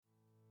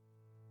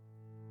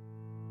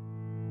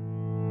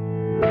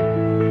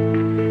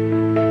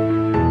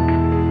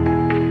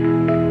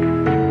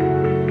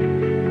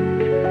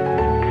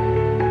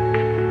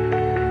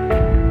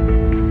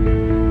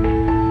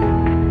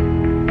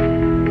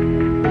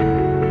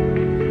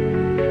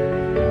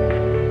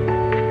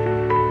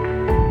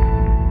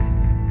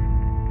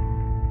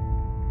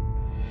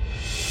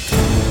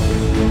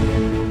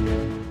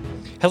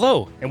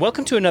Hello, and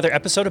welcome to another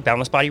episode of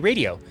Boundless Body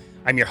Radio.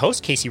 I'm your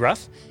host, Casey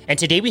Ruff, and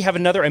today we have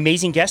another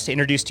amazing guest to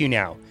introduce to you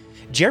now.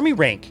 Jeremy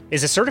Rank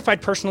is a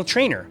certified personal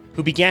trainer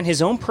who began his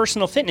own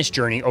personal fitness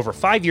journey over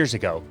 5 years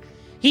ago.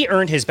 He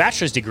earned his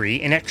bachelor's degree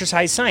in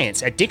exercise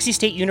science at Dixie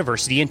State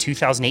University in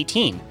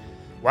 2018.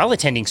 While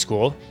attending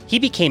school, he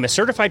became a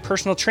certified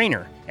personal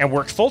trainer and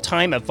worked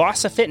full-time at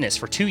Vasa Fitness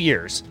for 2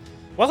 years.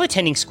 While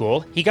attending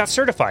school, he got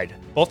certified,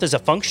 both as a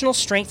functional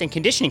strength and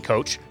conditioning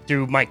coach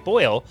through Mike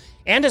Boyle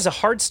and as a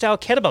hardstyle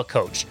kettlebell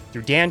coach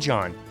through Dan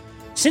John.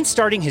 Since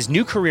starting his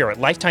new career at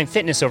Lifetime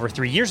Fitness over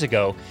 3 years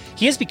ago,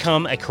 he has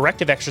become a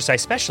corrective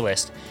exercise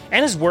specialist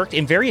and has worked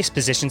in various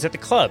positions at the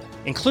club,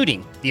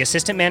 including the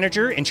assistant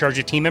manager in charge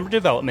of team member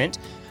development,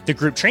 the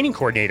group training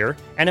coordinator,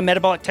 and a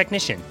metabolic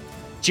technician.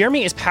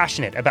 Jeremy is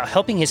passionate about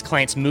helping his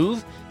clients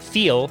move,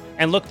 feel,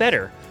 and look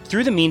better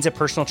through the means of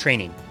personal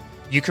training.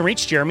 You can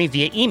reach Jeremy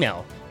via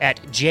email at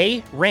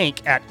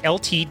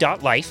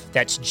jrank@lt.life,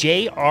 that's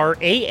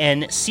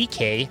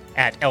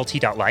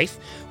JRANCK@lt.life,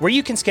 where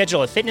you can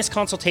schedule a fitness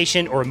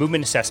consultation or a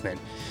movement assessment.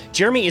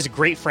 Jeremy is a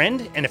great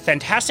friend and a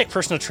fantastic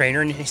personal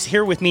trainer, and he's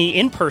here with me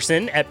in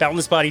person at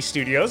Boundless Body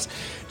Studios.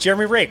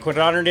 Jeremy Rank, what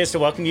an honor it is to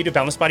welcome you to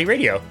Boundless Body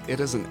Radio.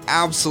 It is an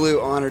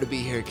absolute honor to be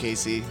here,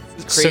 Casey.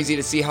 It's crazy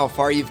to see how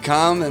far you've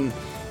come, and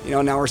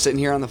now we're sitting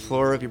here on the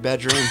floor of your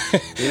bedroom,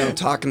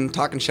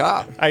 talking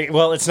shop.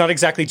 Well, it's not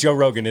exactly Joe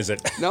Rogan, is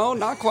it? No,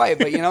 not quite,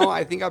 but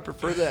I think I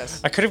prefer this.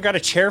 I could have got a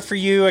chair for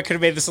you. I could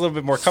have made this a little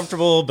bit more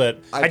comfortable,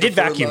 but I did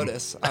vacuum.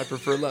 I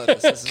prefer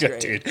Lotus. This is good,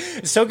 great.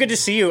 Dude. So good to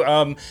see you.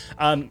 And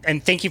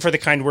thank you for the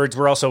kind words.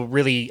 We're also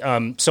really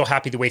so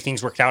happy the way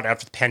things worked out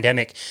after the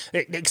pandemic.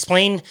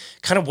 Explain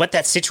kind of what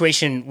that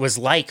situation was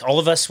like. All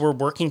of us were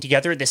working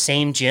together at the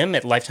same gym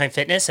at Lifetime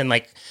Fitness, and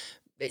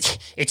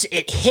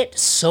it hit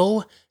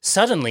so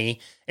suddenly,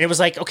 and it was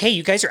like, okay,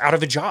 you guys are out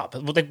of a job.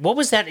 What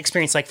was that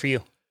experience like for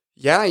you?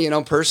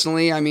 Yeah,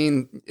 personally,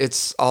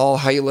 it's all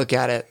how you look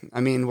at it.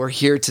 We're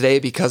here today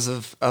because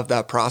of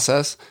that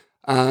process.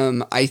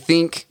 I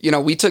think,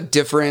 we took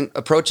different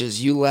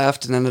approaches. You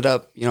left and ended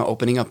up,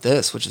 opening up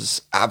this, which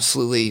is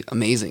absolutely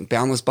amazing.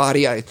 Boundless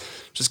Body. I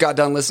just got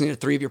done listening to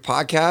 3 of your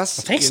podcasts.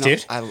 Well, thanks,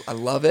 dude. I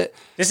love it.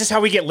 This is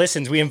how we get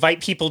listens. We invite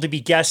people to be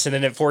guests, and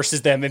then it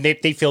forces them, and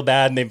they feel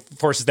bad, and it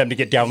forces them to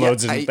get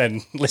downloads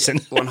and listen.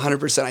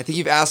 100%. I think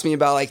you've asked me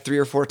about 3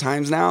 or 4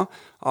 times now.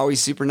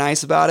 Always super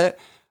nice about it.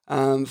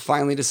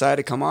 Finally decided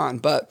to come on.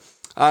 But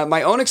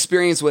my own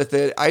experience with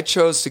it, I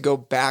chose to go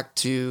back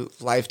to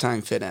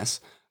Lifetime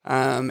Fitness.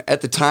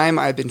 At the time,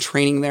 I'd been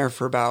training there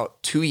for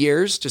about 2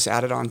 years, just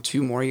added on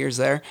 2 more years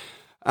there.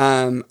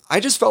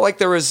 I just felt like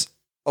there was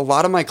a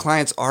lot of my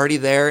clients already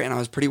there, and I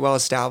was pretty well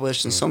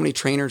established, and so many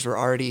trainers were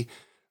already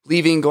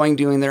leaving,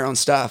 doing their own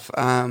stuff.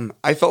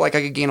 I felt like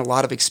I could gain a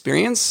lot of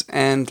experience,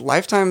 and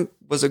Lifetime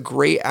was a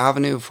great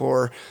avenue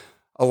for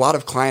a lot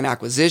of client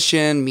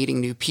acquisition, meeting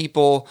new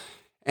people.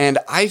 And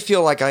I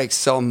feel like I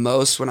excel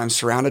most when I'm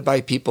surrounded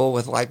by people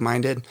with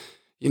like-minded,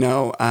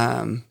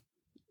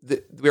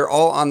 we're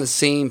all on the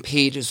same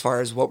page as far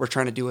as what we're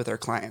trying to do with our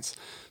clients.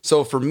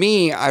 So for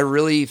me, I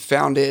really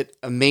found it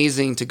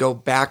amazing to go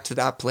back to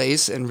that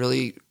place and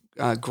really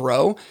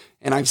grow.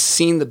 And I've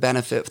seen the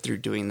benefit through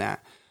doing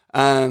that.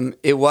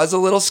 It was a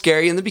little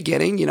scary in the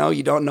beginning.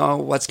 You don't know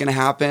what's going to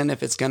happen,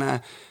 if it's going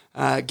to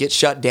get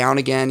shut down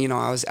again.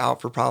 I was out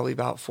for probably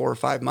about 4 or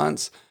 5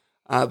 months.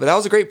 But that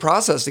was a great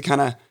process to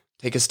kind of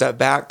take a step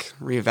back,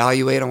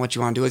 reevaluate on what you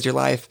want to do with your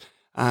life,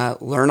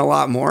 learn a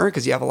lot more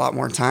because you have a lot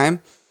more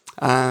time.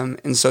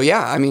 And so,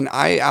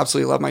 I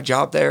absolutely love my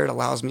job there. It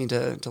allows me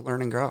to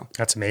learn and grow.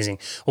 That's amazing.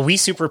 Well, we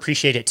super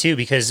appreciate it too,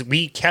 because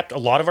we kept a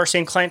lot of our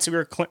same clients that we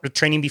were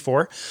training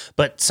before,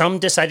 but some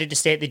decided to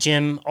stay at the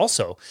gym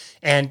also.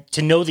 And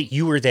to know that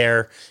you were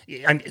there,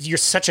 you're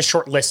such a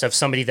short list of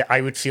somebody that I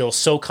would feel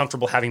so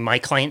comfortable having my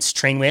clients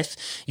train with.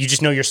 You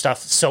just know your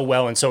stuff so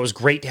well. And so it was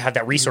great to have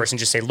that resource and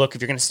just say, look,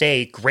 if you're going to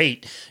stay,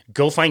 great,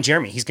 go find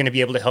Jeremy. He's going to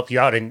be able to help you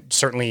out, and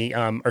certainly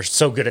are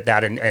so good at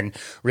that and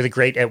really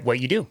great at what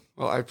you do.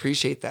 Well, I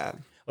appreciate that.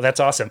 Well, that's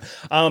awesome.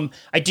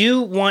 I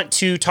do want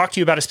to talk to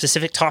you about a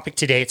specific topic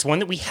today. It's one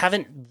that we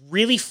haven't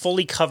really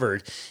fully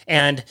covered.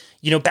 And,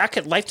 back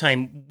at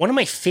Lifetime, one of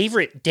my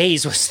favorite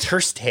days was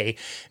Thursday,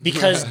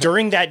 because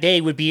during that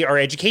day would be our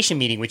education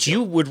meeting, which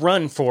you would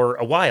run for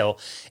a while.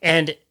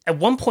 And at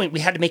one point we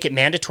had to make it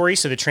mandatory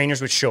so the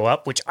trainers would show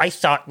up, which I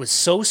thought was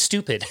so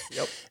stupid.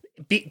 Yep.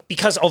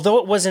 Because although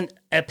it wasn't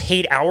a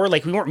paid hour, we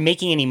weren't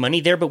making any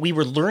money there, but we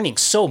were learning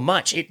so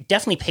much. It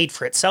definitely paid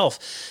for itself,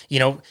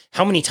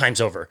 how many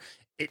times over.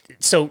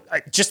 So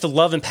just the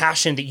love and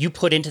passion that you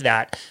put into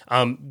that,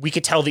 we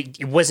could tell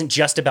that it wasn't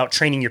just about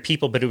training your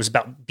people, but it was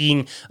about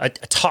being a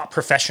top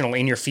professional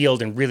in your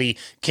field and really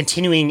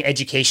continuing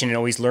education and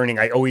always learning.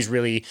 I always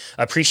really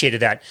appreciated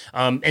that.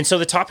 And so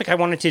the topic I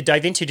wanted to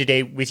dive into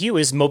today with you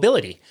is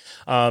mobility.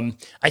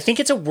 I think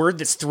it's a word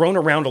that's thrown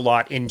around a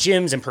lot in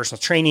gyms and personal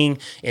training,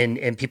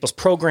 in people's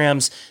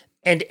programs.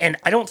 And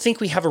I don't think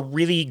we have a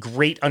really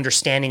great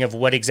understanding of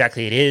what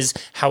exactly it is.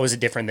 How is it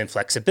different than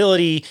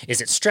flexibility?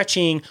 Is it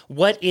stretching?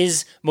 What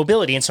is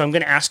mobility? And so I'm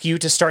going to ask you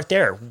to start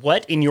there.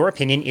 What, in your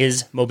opinion,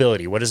 is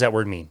mobility? What does that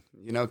word mean?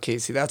 You know,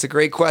 Casey, that's a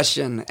great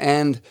question.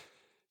 And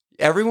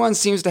everyone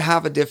seems to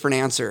have a different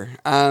answer.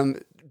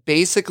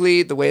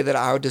 Basically, the way that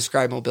I would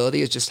describe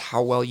mobility is just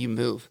how well you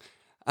move.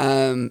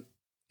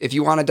 If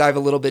you want to dive a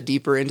little bit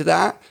deeper into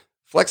that,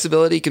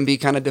 flexibility can be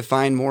kind of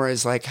defined more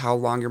as like how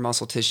long your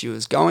muscle tissue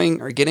is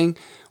going or getting,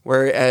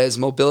 whereas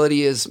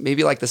mobility is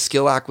maybe like the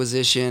skill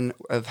acquisition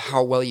of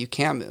how well you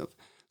can move.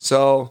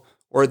 So,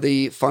 or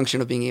the function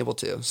of being able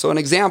to. So an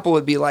example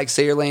would be like,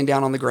 say you're laying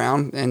down on the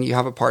ground and you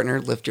have a partner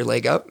lift your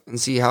leg up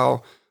and see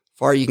how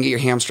far you can get your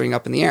hamstring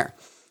up in the air.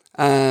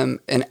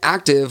 An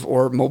active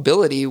or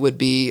mobility would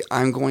be,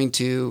 I'm going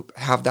to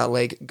have that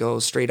leg go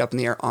straight up in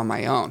the air on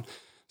my own.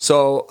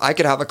 So I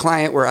could have a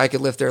client where I could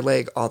lift their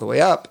leg all the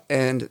way up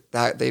and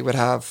that they would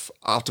have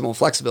optimal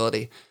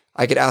flexibility.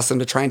 I could ask them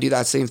to try and do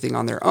that same thing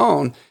on their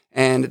own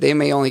and they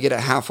may only get it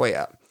halfway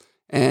up.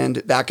 And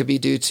that could be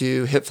due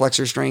to hip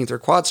flexor strength or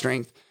quad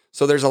strength.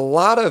 So there's a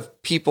lot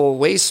of people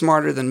way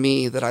smarter than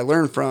me that I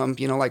learned from,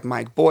 you know, like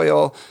Mike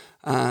Boyle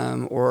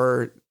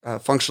or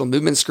functional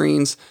movement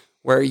screens,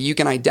 where you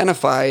can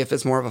identify if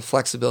it's more of a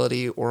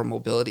flexibility or a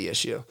mobility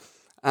issue.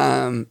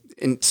 And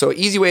so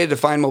easy way to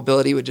define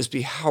mobility would just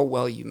be how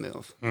well you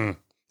move.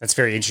 That's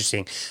very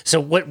interesting. So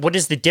what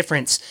is the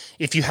difference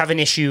if you have an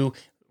issue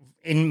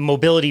in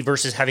mobility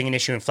versus having an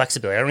issue in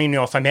flexibility? I don't even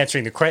know if I'm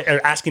answering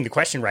or asking the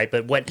question right,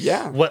 but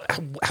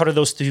how do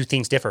those two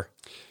things differ?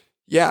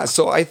 Yeah.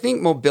 So I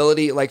think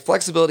mobility, like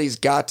flexibility's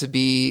got to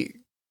be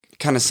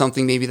kind of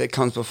something maybe that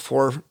comes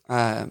before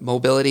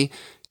mobility.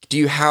 Do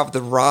you have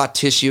the raw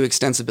tissue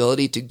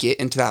extensibility to get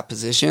into that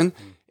position?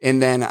 And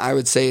then I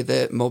would say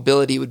that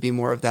mobility would be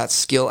more of that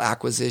skill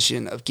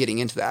acquisition of getting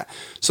into that.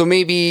 So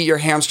maybe your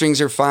hamstrings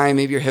are fine,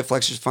 maybe your hip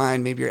flexors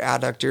fine, maybe your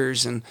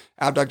adductors, and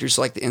abductors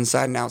like the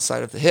inside and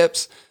outside of the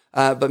hips,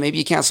 but maybe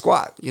you can't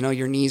squat. You know,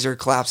 your knees are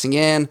collapsing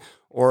in,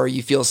 or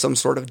you feel some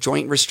sort of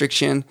joint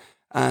restriction.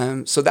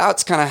 So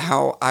that's kind of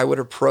how I would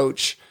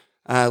approach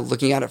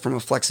looking at it from a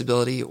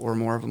flexibility or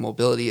more of a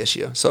mobility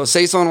issue. So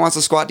say someone wants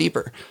to squat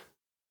deeper.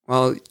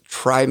 Well,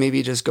 try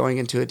maybe just going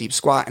into a deep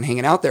squat and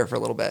hanging out there for a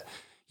little bit.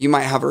 You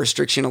might have a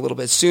restriction a little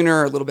bit sooner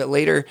or a little bit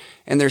later.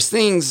 And there's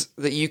things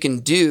that you can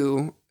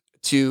do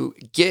to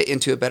get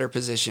into a better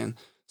position.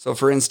 So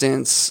for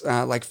instance,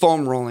 like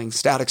foam rolling,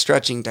 static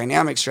stretching,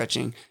 dynamic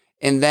stretching,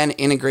 and then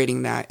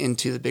integrating that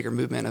into the bigger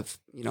movement of,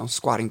 you know,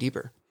 squatting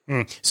deeper.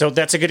 So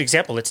that's a good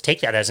example. Let's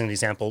take that as an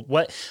example.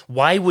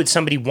 Why would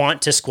somebody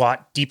want to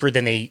squat deeper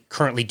than they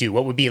currently do?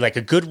 What would be like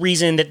a good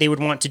reason that they would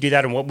want to do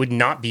that? And what would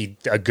not be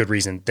a good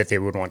reason that they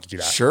would want to do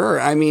that?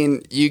 Sure. I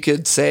mean, you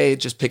could say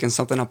just picking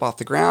something up off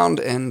the ground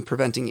and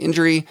preventing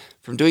injury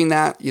from doing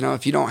that. You know,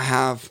 if you don't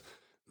have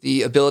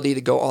the ability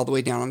to go all the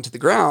way down onto the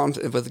ground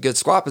with a good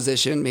squat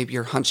position, maybe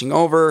you're hunching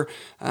over,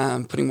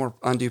 putting more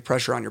undue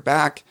pressure on your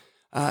back.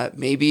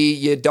 Maybe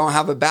you don't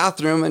have a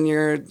bathroom and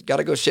you're got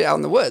to go shit out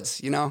in the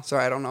woods, you know?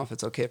 Sorry, I don't know if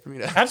it's okay for me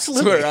to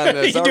absolutely swear on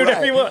this. You can do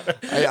whatever you want.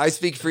 I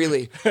speak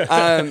freely.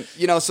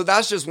 You know, so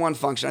that's just one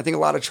function. I think a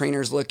lot of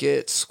trainers look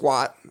at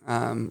squat,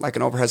 like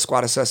an overhead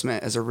squat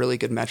assessment, as a really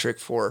good metric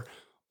for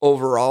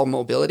overall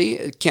mobility.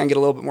 It can get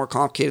a little bit more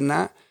complicated than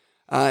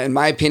that. In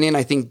my opinion,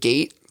 I think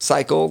gait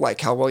cycle,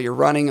 like how well you're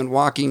running and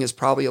walking, is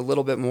probably a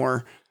little bit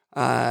more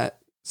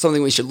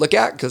something we should look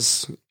at,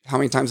 because how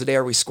many times a day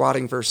are we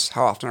squatting versus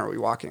how often are we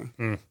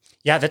walking?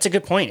 Yeah, that's a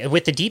good point.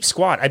 With the deep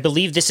squat, I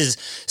believe this is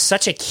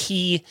such a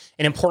key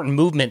and important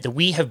movement that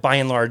we have by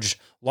and large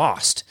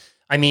lost.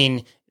 I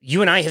mean,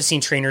 you and I have seen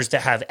trainers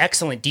that have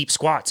excellent deep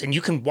squats, and you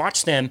can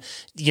watch them,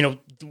 you know,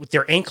 with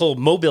their ankle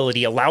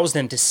mobility allows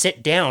them to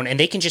sit down and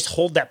they can just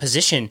hold that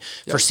position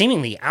for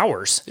seemingly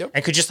hours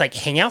and could just like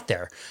hang out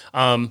there.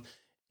 And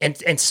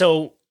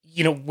so,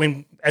 you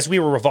know, as we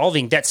were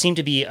evolving, that seemed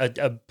to be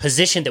a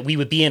position that we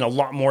would be in a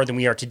lot more than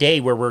we are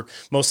today, where we're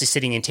mostly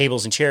sitting in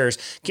tables and chairs.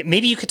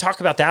 Maybe you could talk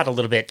about that a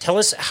little bit. Tell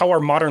us how our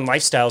modern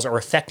lifestyles are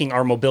affecting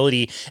our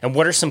mobility and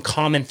what are some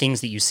common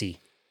things that you see?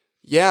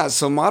 Yeah.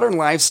 So modern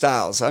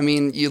lifestyles, I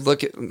mean, you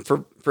look at,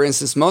 for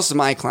instance, most of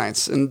my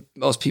clients and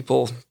most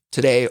people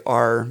today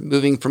are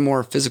moving from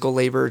more physical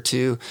labor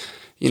to,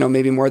 you know,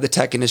 maybe more of the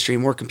tech industry,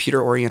 more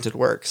computer oriented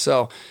work.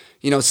 So,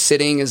 you know,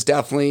 sitting is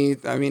definitely,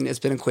 I mean, it's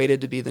been equated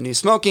to be the new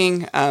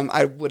smoking.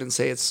 I wouldn't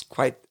say it's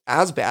quite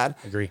as bad.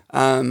 Agree.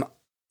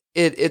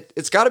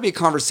 It's got to be a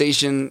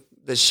conversation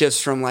that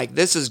shifts from like,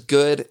 this is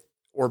good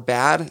or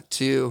bad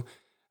to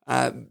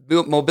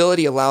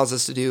mobility allows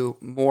us to do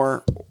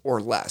more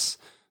or less.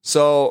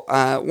 So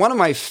one of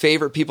my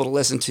favorite people to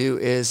listen to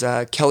is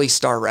Kelly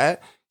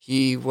Starrett.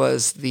 He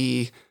was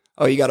you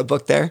got a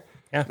book there?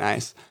 Yeah.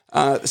 Nice.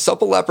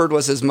 Supple Leopard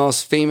was his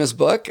most famous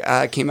book.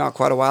 Came out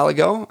quite a while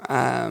ago.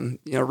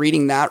 You know,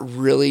 reading that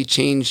really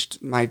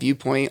changed my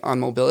viewpoint on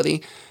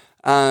mobility.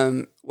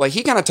 What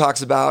he kind of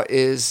talks about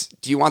is,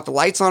 do you want the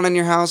lights on in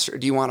your house or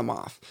do you want them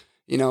off?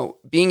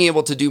 being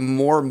able to do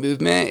more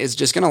movement is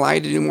just going to allow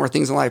you to do more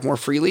things in life more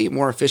freely,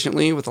 more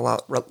efficiently, with a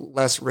lot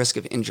less risk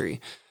of injury.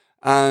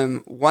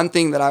 One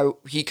thing that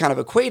he kind of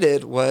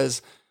equated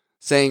was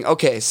saying,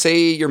 okay,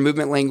 say your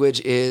movement language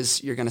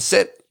is you're going to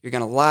sit, you're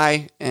going to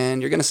lie,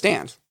 and you're going to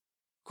stand.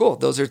 Cool.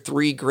 Those are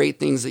 3 great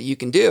things that you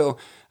can do.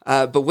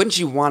 But wouldn't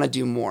you want to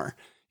do more?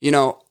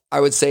 I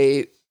would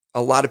say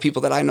a lot of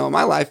people that I know in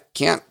my life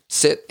can't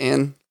sit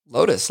in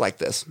lotus like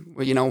this.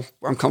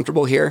 I'm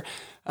comfortable here.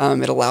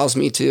 It allows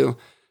me to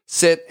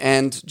sit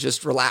and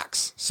just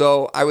relax.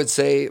 So I would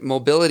say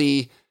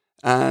mobility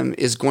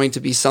is going to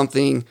be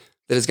something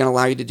that is going to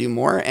allow you to do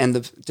more.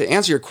 And to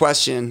answer your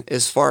question,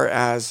 as far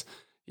as,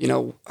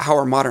 how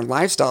our modern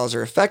lifestyles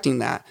are affecting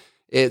that,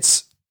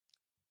 it's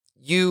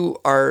you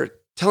are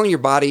telling your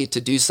body to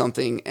do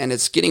something and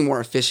it's getting more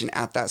efficient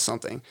at that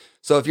something.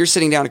 So if you're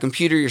sitting down at a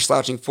computer, you're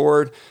slouching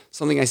forward,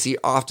 something I see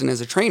often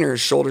as a trainer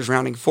is shoulders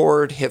rounding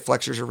forward, hip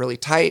flexors are really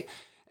tight,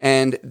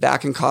 and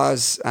that can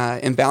cause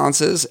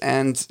imbalances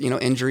and,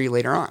 injury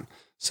later on.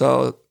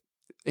 So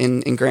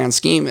in grand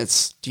scheme,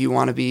 it's, do you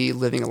want to be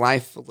living a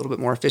life a little bit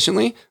more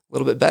efficiently, a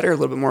little bit better, a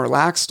little bit more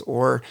relaxed,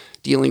 or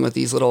dealing with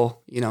these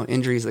little,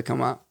 injuries that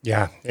come up?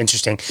 Yeah.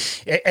 Interesting.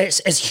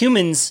 As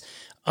humans,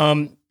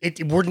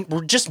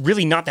 we're just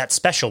really not that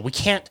special. We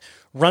can't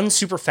run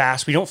super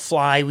fast. We don't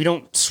fly. We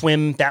don't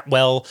swim that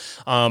well.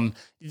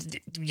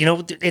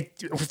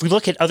 If we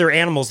look at other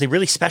animals, they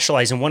really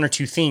specialize in 1 or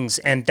 2 things,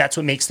 and that's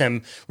what makes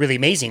them really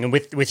amazing. And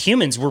with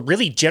humans, we're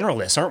really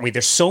generalists, aren't we?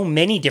 There's so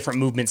many different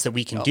movements that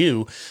we can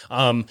do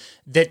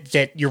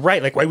that you're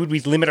right. Like, why would we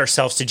limit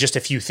ourselves to just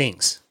a few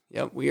things?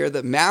 Yep. We are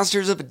the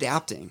masters of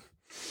adapting.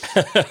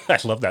 I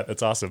love that.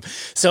 That's awesome.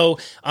 So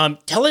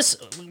tell us,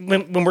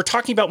 when we're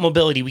talking about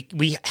mobility,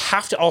 we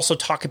have to also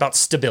talk about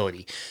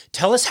stability.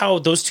 Tell us how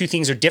those 2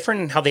 things are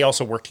different and how they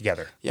also work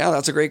together. Yeah,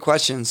 that's a great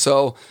question.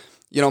 So,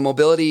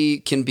 mobility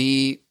can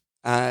be,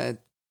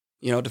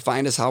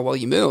 defined as how well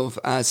you move.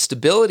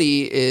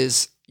 Stability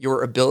is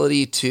your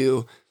ability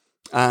to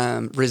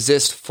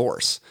resist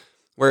force,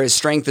 whereas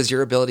strength is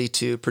your ability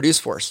to produce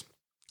force.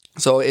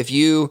 So if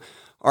you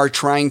are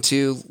trying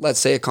to, let's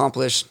say,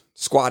 accomplish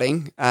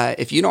squatting,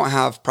 if you don't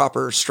have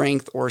proper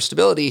strength or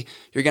stability,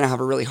 you're going to have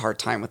a really hard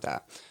time with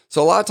that.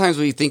 So a lot of times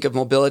we think of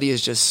mobility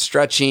as just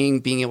stretching,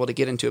 being able to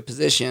get into a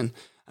position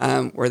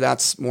where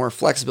that's more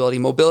flexibility.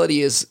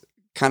 Mobility is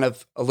kind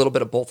of a little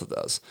bit of both of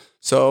those.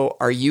 So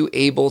are you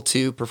able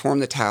to perform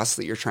the tasks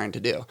that you're trying to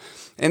do?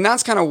 And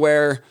that's kind of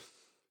where,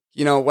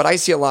 what I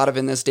see a lot of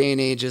in this day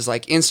and age is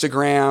like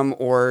Instagram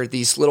or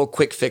these little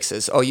quick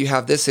fixes. Oh, you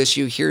have this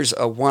issue. Here's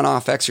a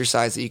one-off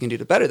exercise that you can do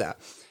to better that.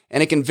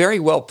 And it can very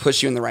well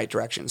push you in the right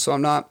direction. So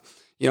I'm not,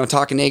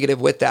 talking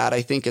negative with that.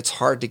 I think it's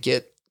hard to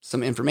get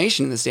some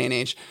information in this day and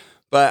age.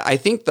 But I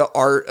think the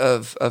art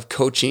of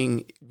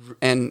coaching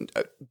and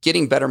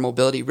getting better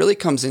mobility really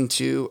comes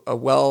into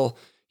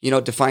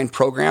a defined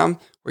program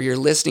where you're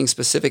listing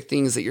specific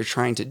things that you're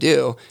trying to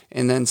do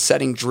and then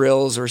setting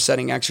drills or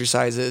setting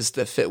exercises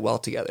that fit well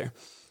together.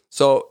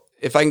 So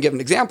if I can give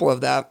an example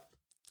of that,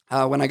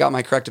 when I got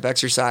my corrective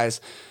exercise,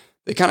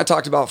 they kind of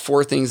talked about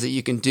 4 things that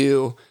you can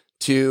do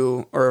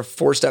or a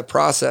 4-step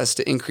process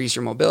to increase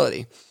your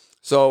mobility.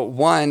 So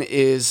one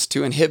is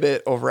to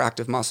inhibit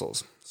overactive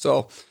muscles.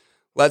 So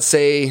let's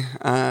say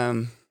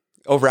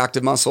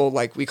overactive muscle,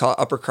 like we call it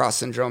upper cross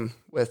syndrome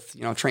with,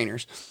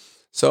 trainers.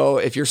 So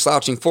if you're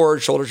slouching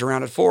forward, shoulders are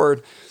rounded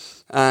forward,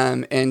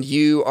 and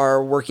you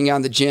are working out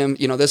in the gym,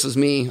 this was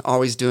me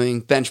always doing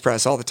bench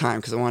press all the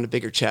time because I wanted a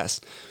bigger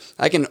chest.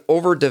 I can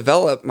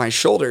overdevelop my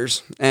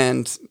shoulders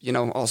and,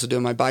 also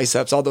doing my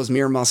biceps, all those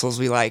mirror muscles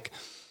we like.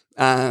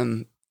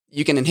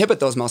 You can inhibit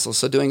those muscles.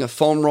 So doing a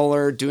foam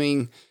roller,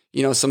 doing,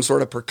 some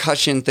sort of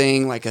percussion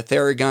thing like a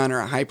Theragun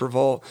or a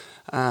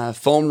Hypervolt,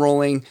 foam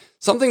rolling,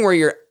 something where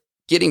you're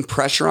getting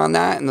pressure on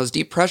that. And those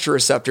deep pressure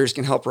receptors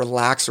can help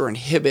relax or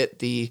inhibit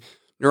the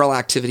neural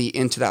activity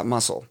into that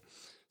muscle.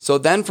 So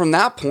then from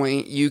that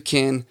point, you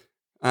can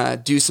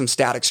do some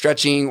static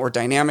stretching or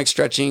dynamic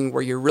stretching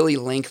where you're really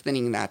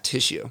lengthening that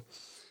tissue.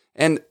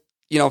 And,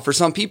 for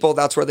some people,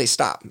 that's where they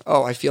stop.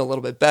 Oh, I feel a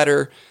little bit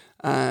better.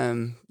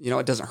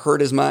 It doesn't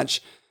hurt as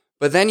much.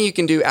 But then you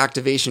can do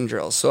activation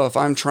drills. So if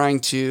I'm trying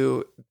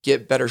to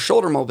get better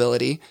shoulder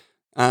mobility,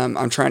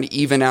 I'm trying to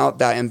even out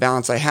that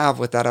imbalance I have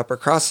with that upper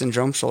cross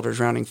syndrome, shoulders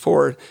rounding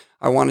forward.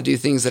 I want to do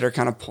things that are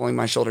kind of pulling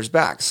my shoulders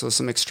back. So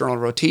some external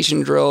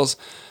rotation drills.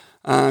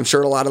 I'm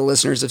sure a lot of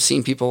listeners have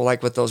seen people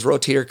like with those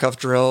rotator cuff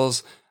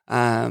drills.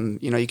 You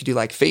could do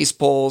like face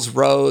pulls,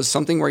 rows,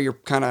 something where you're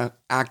kind of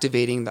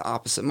activating the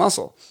opposite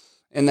muscle.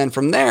 And then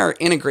from there,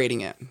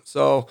 integrating it.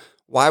 So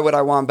why would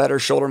I want better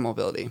shoulder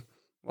mobility?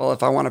 Well,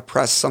 if I want to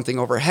press something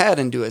overhead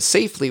and do it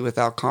safely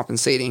without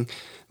compensating,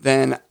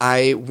 then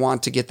I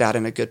want to get that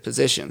in a good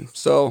position.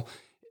 So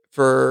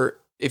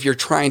if you're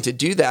trying to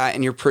do that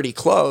and you're pretty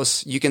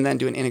close, you can then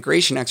do an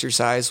integration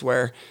exercise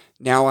where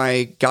now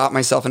I got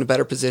myself in a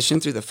better position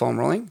through the foam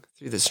rolling,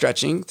 through the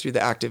stretching, through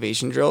the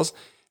activation drills.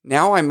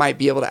 Now I might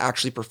be able to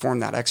actually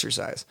perform that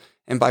exercise.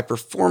 And by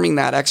performing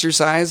that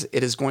exercise,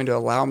 it is going to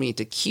allow me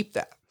to keep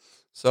that.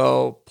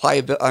 So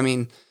pliability, I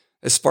mean,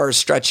 as far as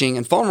stretching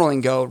and foam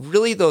rolling go,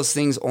 really those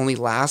things only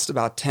last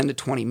about 10 to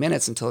 20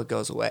 minutes until it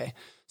goes away.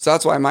 So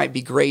that's why it might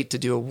be great to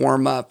do a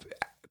warm up,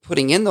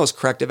 putting in those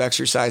corrective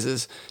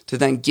exercises to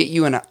then get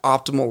you in an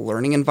optimal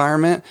learning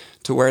environment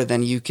to where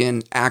then you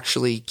can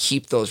actually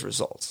keep those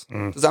results.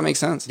 Does that make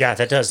sense? Yeah,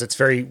 that does. That's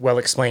very well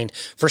explained.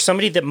 For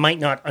somebody that might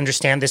not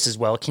understand this as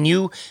well, can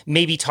you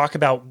maybe talk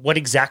about what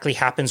exactly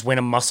happens when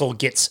a muscle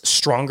gets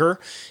stronger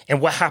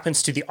and what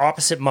happens to the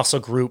opposite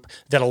muscle group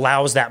that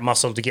allows that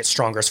muscle to get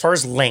stronger? As far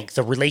as length,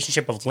 the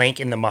relationship of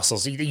length in the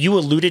muscles, you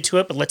alluded to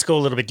it, but let's go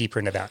a little bit deeper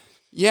into that.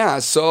 Yeah.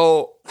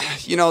 So,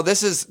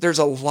 there's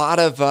a lot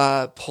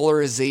of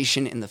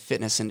polarization in the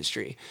fitness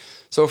industry.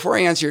 So before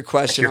I answer your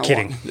question, You're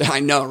kidding.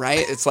 I know,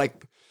 right? It's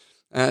like,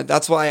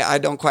 that's why I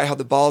don't quite have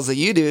the balls that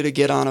you do to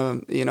get on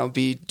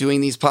be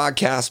doing these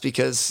podcasts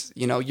because,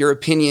 your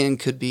opinion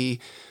could be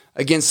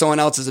against someone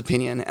else's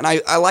opinion. And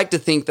I like to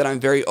think that I'm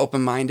very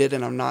open-minded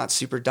and I'm not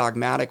super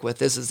dogmatic with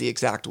this is the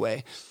exact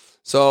way.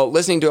 So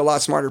listening to a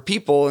lot smarter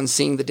people and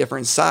seeing the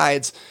different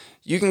sides,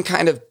 you can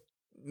kind of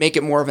make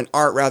it more of an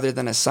art rather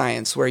than a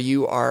science where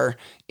you are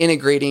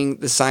integrating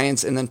the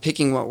science and then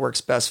picking what works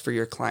best for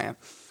your client.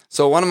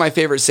 So one of my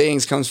favorite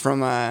sayings comes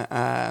from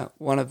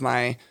one of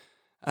my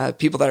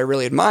people that I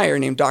really admire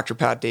named Dr.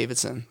 Pat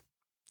Davidson.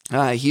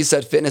 He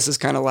said fitness is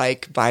kind of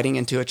like biting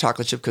into a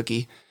chocolate chip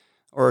cookie,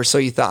 or so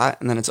you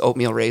thought, and then it's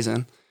oatmeal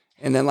raisin.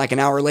 And then like an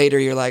hour later,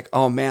 you're like,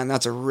 oh man,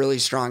 that's a really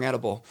strong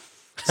edible.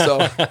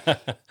 So,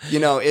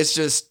 it's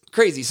just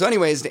crazy. So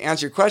anyways, to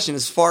answer your question,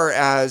 as far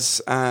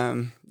as,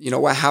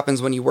 what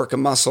happens when you work a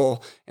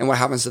muscle and what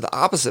happens to the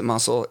opposite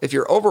muscle, if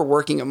you're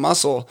overworking a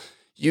muscle,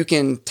 you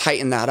can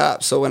tighten that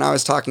up. So when I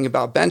was talking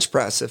about bench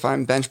press, if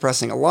I'm bench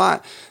pressing a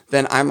lot,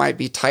 then I might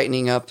be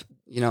tightening up,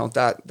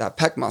 that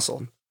pec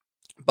muscle.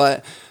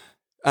 But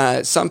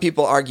some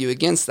people argue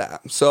against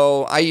that.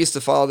 So I used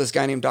to follow this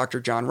guy named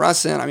Dr. John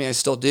Russin. I mean, I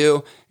still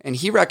do. And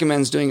he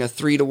recommends doing a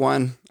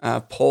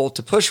 3-to-1 pull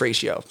to push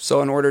ratio.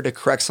 So in order to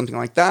correct something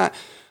like that,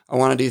 I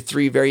want to do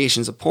 3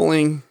 variations of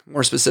pulling.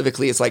 More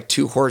specifically, it's like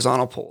 2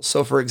 horizontal pulls.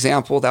 So for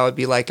example, that would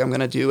be like, I'm going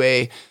to do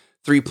a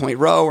 3-point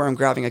row where I'm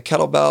grabbing a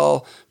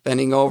kettlebell,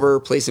 bending over,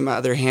 placing my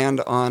other hand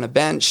on a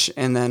bench,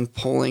 and then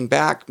pulling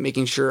back,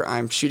 making sure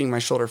I'm shooting my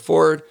shoulder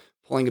forward,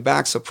 pulling it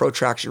back. So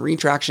protraction,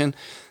 retraction.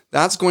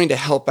 That's going to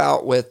help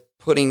out with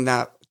putting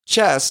that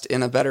chest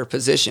in a better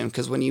position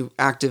because when you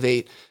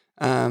activate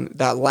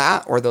that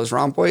lat or those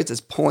rhomboids,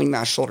 it's pulling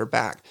that shoulder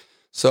back.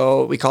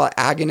 So we call it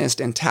agonist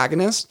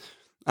antagonist,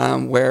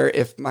 where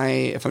if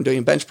I'm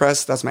doing bench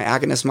press, that's my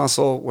agonist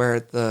muscle, where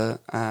the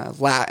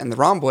lat and the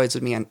rhomboids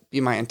would be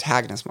my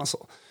antagonist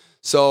muscle.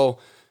 So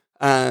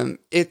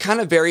it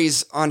kind of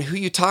varies on who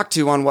you talk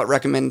to on what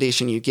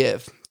recommendation you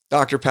give.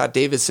 Dr. Pat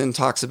Davidson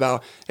talks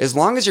about as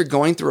long as you're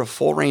going through a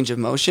full range of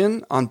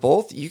motion on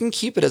both, you can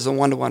keep it as a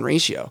 1-to-1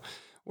 ratio.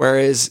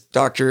 Whereas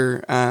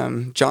Dr.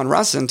 John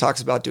Russin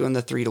talks about doing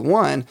the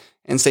 3-to-1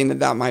 and saying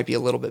that might be a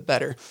little bit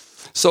better.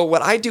 So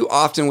what I do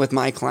often with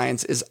my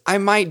clients is I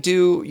might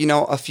do,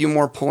 a few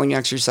more pulling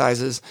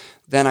exercises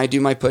than I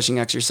do my pushing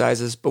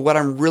exercises. But what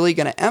I'm really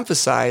going to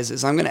emphasize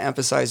is I'm going to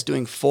emphasize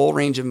doing full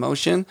range of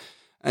motion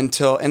and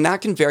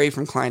that can vary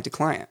from client to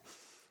client.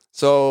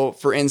 So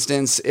for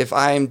instance, if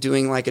I'm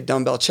doing like a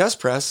dumbbell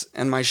chest press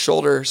and my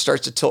shoulder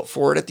starts to tilt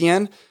forward at the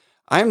end,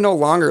 I'm no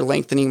longer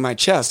lengthening my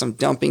chest. I'm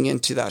dumping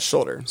into that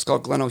shoulder. It's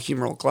called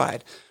glenohumeral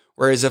glide.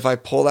 Whereas if I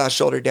pull that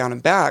shoulder down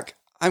and back,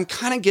 I'm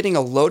kind of getting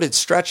a loaded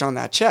stretch on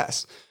that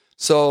chest.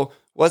 So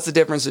what's the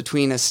difference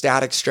between a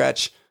static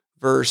stretch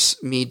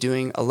versus me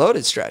doing a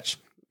loaded stretch?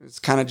 It's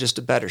kind of just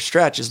a better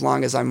stretch as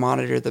long as I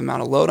monitor the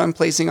amount of load I'm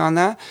placing on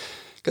that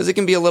because it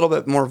can be a little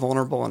bit more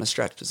vulnerable in a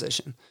stretch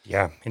position.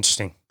 Yeah,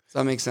 interesting. Does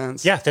that make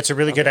sense? Yeah, that's a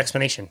really good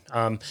explanation.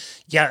 I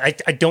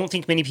don't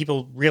think many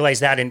people realize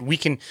that, and we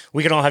can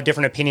all have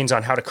different opinions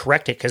on how to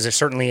correct it because there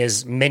certainly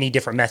is many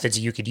different methods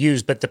you could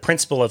use. But the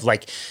principle of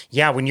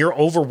when you're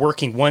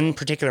overworking one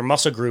particular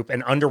muscle group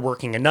and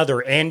underworking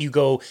another, and you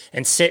go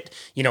and sit,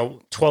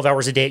 12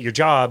 hours a day at your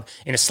job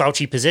in a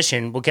slouchy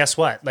position, well, guess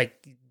what?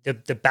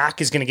 The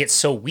back is going to get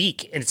so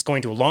weak and it's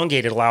going to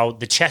elongate it, allow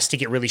the chest to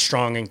get really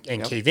strong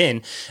and cave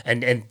in.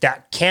 And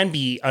that can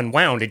be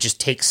unwound. It just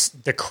takes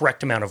the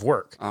correct amount of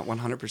work.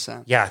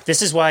 100%. Yeah.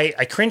 This is why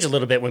I cringe a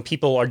little bit when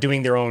people are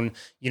doing their own,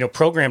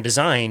 program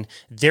design.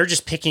 They're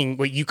just picking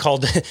what you call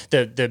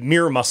the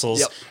mirror muscles.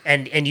 Yep.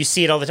 And you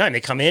see it all the time.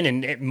 They come in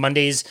and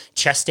Monday's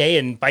chest day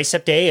and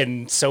bicep day.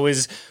 And so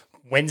is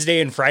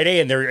Wednesday and Friday,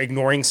 and they're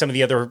ignoring some of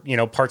the other,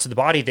 parts of the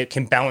body that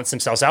can balance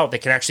themselves out,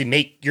 that can actually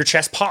make your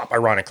chest pop,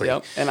 ironically.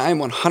 Yep. And I'm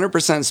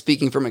 100%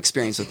 speaking from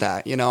experience with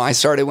that. I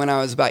started when I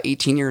was about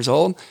 18 years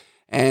old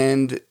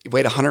and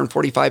weighed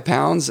 145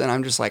 pounds. And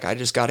I'm just like, I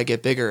just got to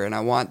get bigger. And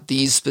I want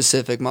these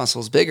specific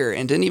muscles bigger,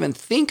 and didn't even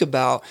think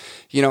about,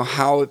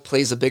 how it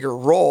plays a bigger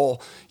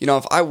role.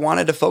 If I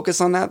wanted to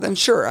focus on that, then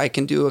sure, I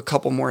can do a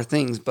couple more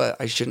things, but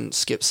I shouldn't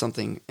skip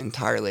something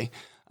entirely.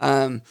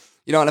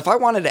 And if I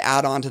wanted to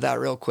add on to that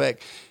real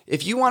quick,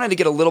 if you wanted to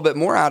get a little bit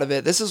more out of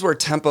it, this is where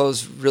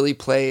tempos really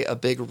play a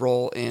big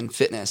role in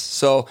fitness.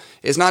 So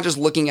it's not just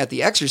looking at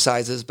the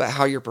exercises, but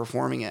how you're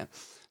performing it.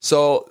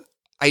 So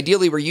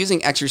ideally, we're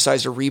using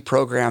exercise to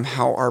reprogram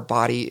how our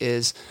body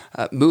is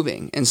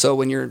moving. And so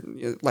when you're,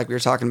 like we were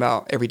talking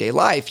about everyday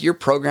life, you're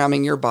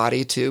programming your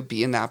body to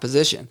be in that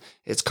position.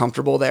 It's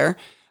comfortable there.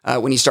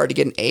 When you start to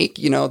get an ache,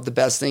 the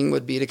best thing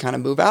would be to kind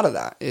of move out of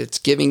that. It's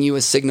giving you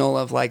a signal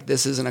of like,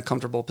 this isn't a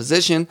comfortable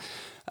position.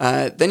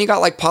 Then you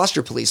got like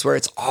posture police, where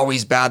it's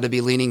always bad to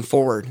be leaning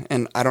forward.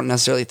 And I don't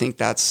necessarily think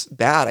that's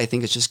bad. I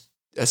think it's just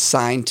a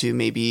sign to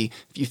maybe,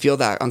 if you feel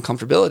that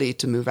uncomfortability,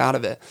 to move out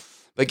of it.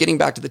 But getting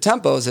back to the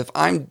tempos, if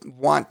I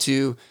want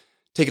to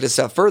take it a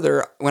step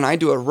further, when I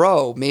do a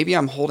row, maybe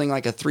I'm holding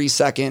like a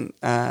 3-second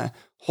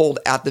hold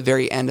at the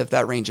very end of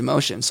that range of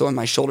motion. So when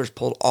my shoulder's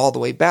pulled all the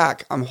way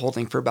back, I'm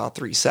holding for about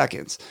 3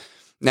 seconds.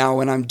 Now,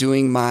 when I'm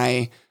doing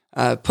my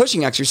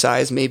pushing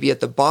exercise, maybe at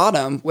the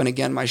bottom, when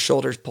again, my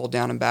shoulder's pulled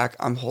down and back,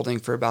 I'm holding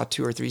for about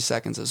 2 or 3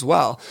 seconds as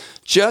well,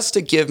 just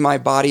to give my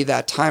body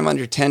that time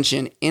under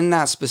tension in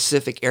that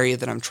specific area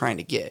that I'm trying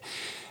to get.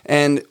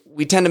 And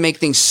we tend to make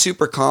things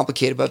super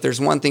complicated, but there's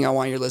one thing I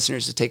want your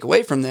listeners to take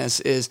away from this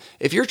is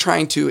if you're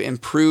trying to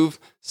improve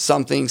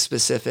something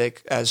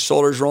specific, as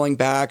shoulders rolling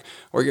back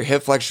or your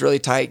hip flex really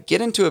tight,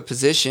 get into a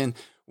position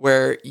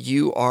where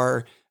you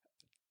are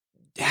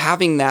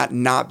having that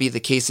not be the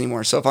case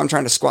anymore. So if I'm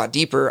trying to squat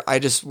deeper, I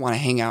just want to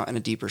hang out in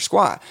a deeper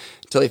squat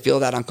until I feel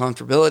that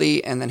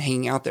uncomfortability and then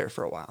hanging out there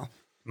for a while.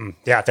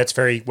 Yeah, that's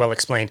very well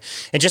explained.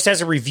 And just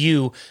as a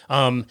review,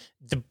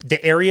 the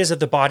areas of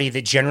the body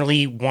that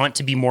generally want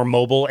to be more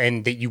mobile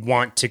and that you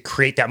want to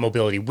create that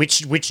mobility,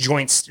 which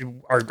joints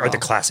are the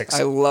classics?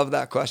 I love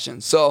that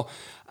question. So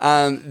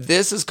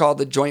this is called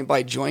the joint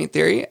by joint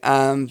theory.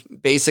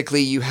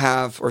 Basically you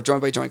have, or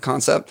joint by joint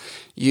concept,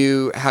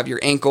 you have your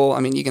ankle.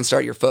 I mean, you can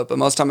start your foot, but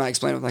most time I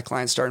explain with my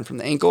clients starting from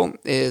the ankle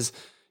is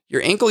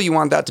your ankle, you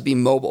want that to be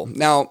mobile.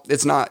 Now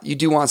it's not, you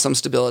do want some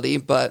stability,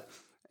 but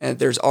and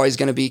there's always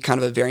going to be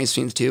kind of a variance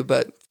between the two,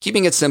 but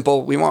keeping it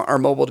simple, we want our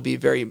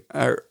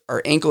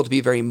our ankle to be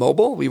very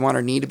mobile. We want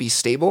our knee to be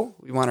stable.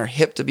 We want our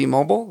hip to be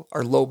mobile,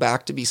 our low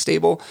back to be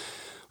stable.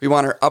 We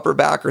want our upper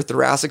back or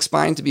thoracic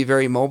spine to be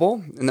very mobile.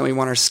 And then we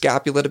want our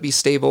scapula to be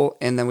stable.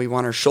 And then we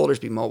want our shoulders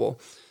to be mobile.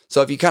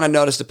 So if you kind of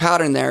notice the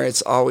pattern there,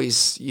 it's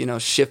always,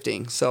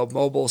 shifting. So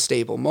mobile,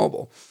 stable,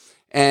 mobile.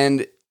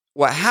 And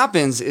what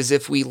happens is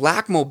if we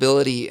lack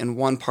mobility in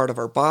one part of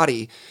our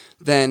body,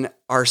 then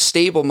our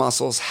stable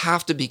muscles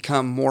have to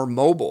become more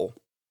mobile.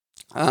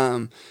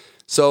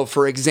 So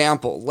for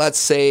example, let's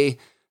say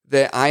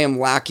that I am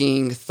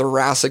lacking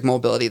thoracic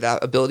mobility,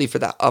 that ability for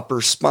that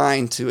upper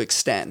spine to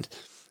extend,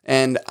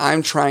 and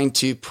I'm trying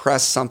to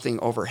press something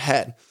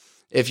overhead.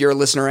 If you're a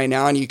listener right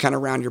now and you kind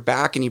of round your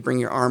back and you bring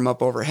your arm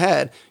up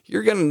overhead,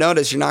 you're going to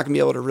notice you're not going to be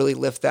able to really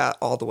lift that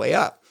all the way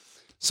up.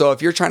 So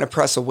if you're trying to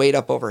press a weight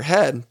up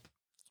overhead,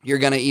 you're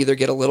going to either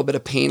get a little bit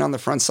of pain on the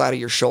front side of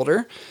your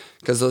shoulder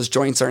because those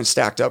joints aren't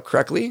stacked up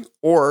correctly,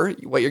 or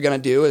what you're going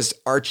to do is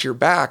arch your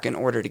back in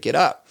order to get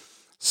up.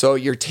 So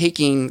you're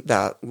taking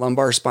that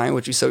lumbar spine,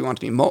 which we said we want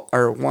to be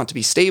want to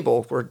be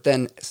stable. We're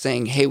then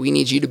saying, hey, we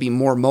need you to be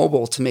more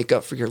mobile to make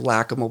up for your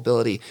lack of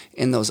mobility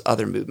in those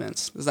other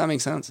movements. Does that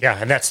make sense? Yeah,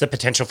 and that's the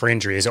potential for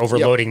injury, is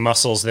overloading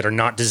muscles that are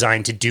not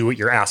designed to do what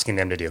you're asking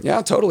them to do.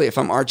 Yeah, totally. If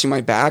I'm arching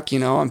my back,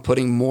 I'm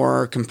putting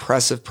more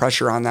compressive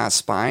pressure on that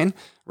spine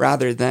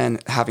rather than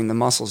having the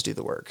muscles do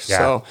the work. Yeah.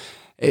 So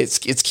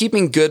it's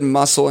keeping good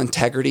muscle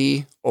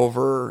integrity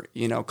over,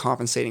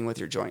 compensating with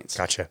your joints.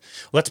 Gotcha.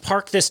 Let's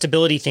park the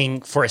stability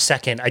thing for a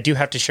second. I do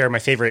have to share my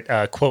favorite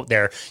quote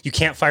there. You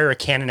can't fire a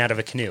cannon out of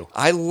a canoe.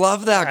 I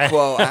love that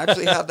quote. I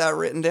actually have that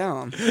written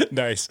down.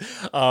 Nice.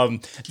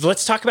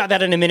 Let's talk about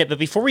that in a minute. But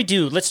before we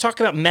do, let's talk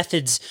about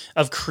methods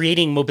of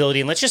creating mobility.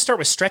 And let's just start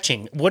with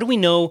stretching. What do we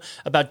know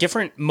about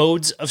different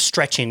modes of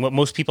stretching? What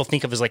most people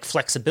think of as like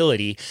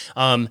flexibility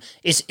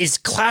is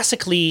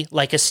classically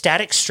like a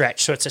static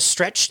stretch. So it's a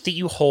stretch that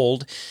you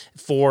hold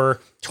for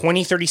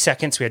 20, 30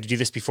 seconds. We had to do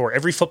this before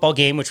every football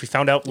game, which we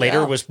found out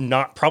later was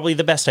not probably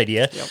the best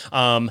idea.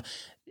 Yep.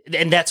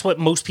 And that's what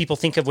most people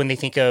think of when they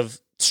think of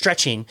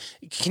stretching.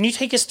 Can you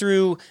take us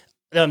through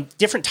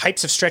different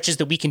types of stretches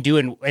that we can do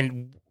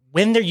and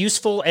when they're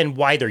useful and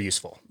why they're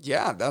useful?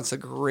 Yeah, that's a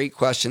great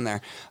question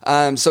there.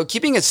 So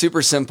keeping it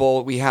super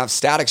simple, we have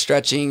static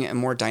stretching and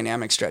more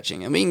dynamic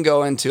stretching. And we can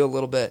go into a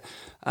little bit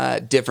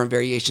different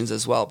variations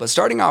as well. But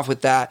starting off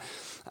with that,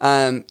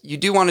 you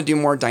do want to do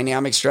more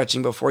dynamic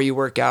stretching before you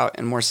work out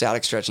and more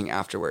static stretching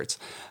afterwards.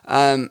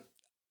 Over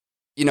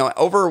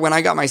when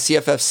I got my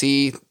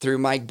CFFC through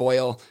Mike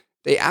Boyle,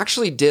 they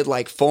actually did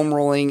like foam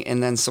rolling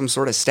and then some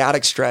sort of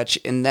static stretch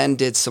and then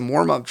did some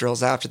warm-up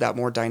drills after that,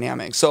 more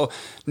dynamic. So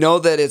know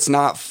that it's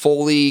not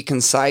fully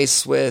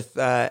concise with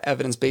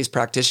evidence-based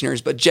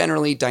practitioners, but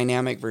generally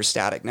dynamic versus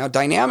static. Now,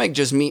 dynamic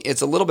just means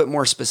it's a little bit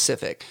more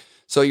specific.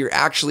 So you're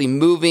actually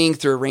moving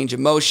through a range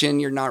of motion.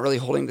 You're not really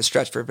holding the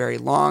stretch for very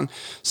long.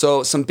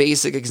 So some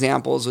basic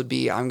examples would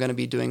be I'm going to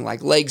be doing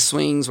like leg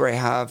swings where I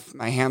have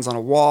my hands on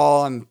a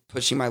wall. I'm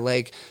pushing my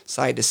leg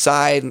side to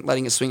side and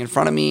letting it swing in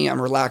front of me. I'm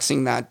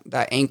relaxing that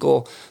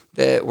ankle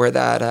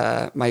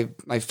my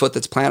foot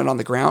that's planted on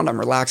the ground. I'm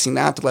relaxing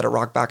that to let it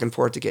rock back and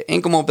forth to get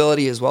ankle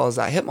mobility as well as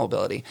that hip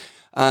mobility.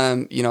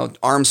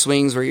 Arm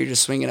swings where you're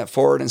just swinging it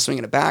forward and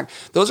swinging it back.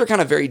 Those are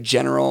kind of very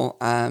general,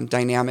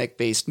 dynamic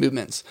based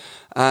movements.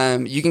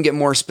 You can get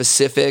more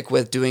specific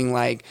with doing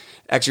like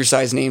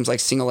exercise names like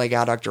single leg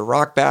adductor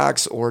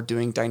rockbacks or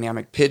doing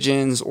dynamic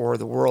pigeons or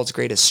the world's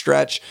greatest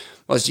stretch.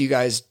 Most of you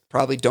guys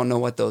probably don't know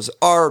what those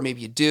are.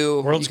 Maybe you do.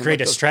 World's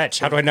greatest stretch.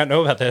 How do I not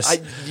know about this?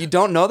 You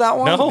don't know that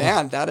one? No.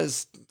 Man, that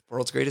is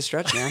world's greatest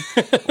stretch, man.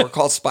 Or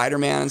called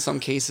Spider-Man in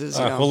some cases.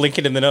 We'll link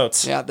it in the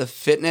notes. Yeah, the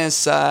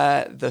fitness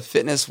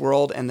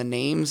world and the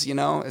names,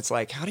 it's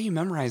like, how do you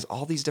memorize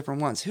all these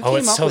different ones? Who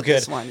came up with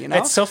this one?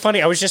 It's so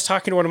funny. I was just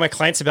talking to one of my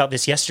clients about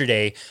this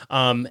yesterday.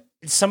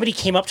 Somebody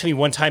came up to me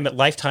one time at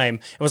Lifetime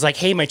and was like,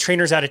 hey, my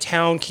trainer's out of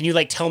town. Can you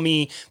like tell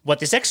me what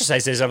this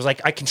exercise is? I was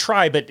like, I can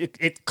try, but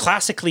it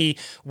classically,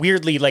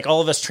 weirdly, like all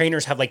of us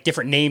trainers have like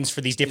different names for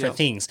these different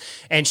things.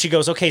 And she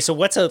goes, okay, so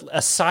what's a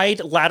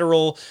side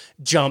lateral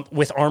jump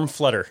with arm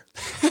flutter?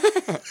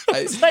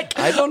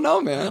 I don't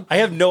know, man. I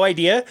have no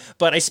idea,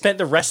 but I spent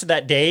the rest of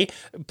that day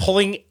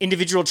pulling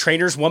individual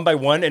trainers one by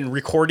one and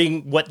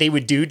recording what they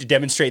would do to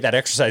demonstrate that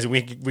exercise. And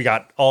we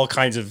got all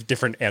kinds of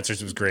different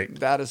answers. It was great.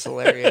 That is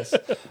hilarious.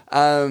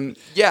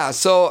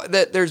 So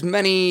there's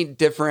many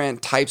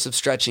different types of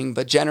stretching,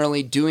 but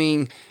generally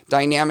doing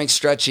dynamic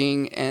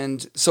stretching.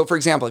 And so, for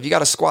example, if you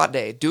got a squat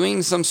day,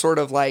 doing some sort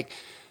of like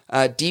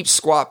deep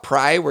squat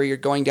pry where you're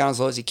going down as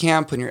low as you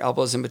can, putting your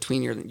elbows in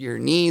between your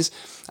knees.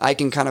 I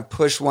can kind of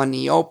push one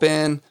knee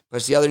open,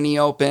 push the other knee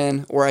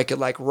open, or I could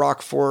like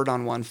rock forward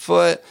on one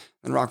foot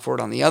and rock forward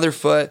on the other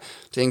foot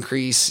to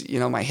increase,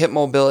 my hip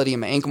mobility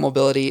and my ankle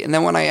mobility. And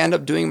then when I end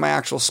up doing my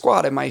actual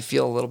squat, it might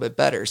feel a little bit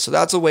better. So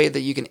that's a way that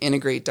you can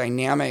integrate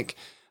dynamic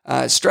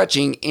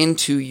stretching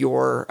into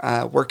your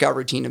workout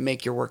routine to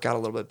make your workout a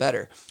little bit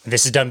better.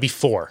 This is done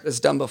before. It's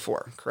done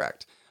before,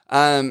 correct.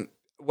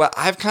 What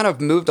I've kind of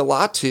moved a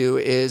lot to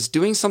is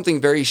doing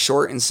something very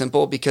short and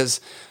simple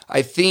because I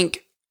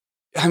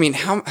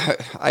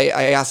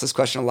ask this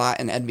question a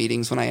lot in ed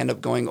meetings when I end up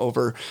going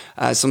over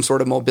some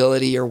sort of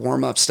mobility or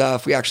warm up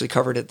stuff. We actually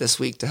covered it this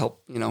week to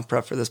help,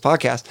 prep for this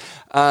podcast.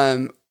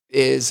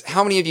 Is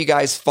how many of you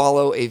guys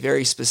follow a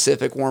very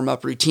specific warm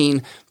up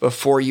routine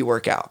before you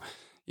work out?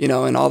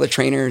 And all the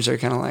trainers are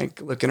kind of like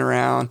looking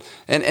around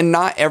and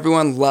not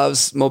everyone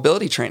loves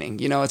mobility training.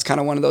 It's kind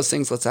of one of those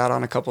things, let's add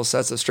on a couple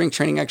sets of strength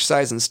training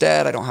exercise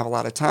instead. I don't have a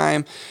lot of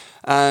time.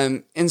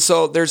 And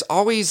so there's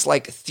always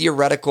like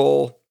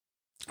theoretical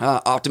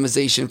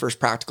optimization versus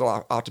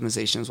practical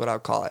optimization is what I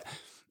would call it.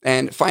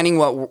 And finding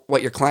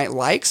what your client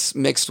likes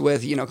mixed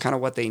with, kind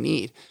of what they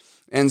need.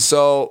 And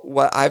so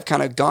what I've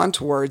kind of gone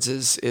towards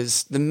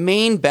is the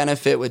main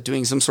benefit with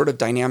doing some sort of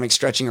dynamic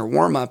stretching or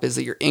warm up is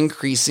that you're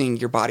increasing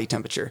your body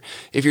temperature.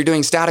 If you're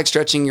doing static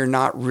stretching, you're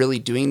not really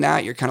doing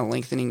that. You're kind of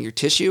lengthening your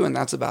tissue and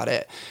that's about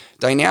it.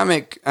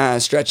 Dynamic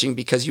stretching,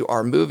 because you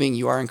are moving,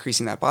 you are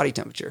increasing that body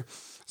temperature.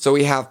 So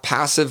we have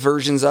passive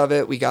versions of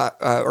it. We got,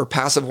 or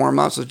passive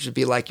warm-ups, which would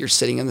be like you're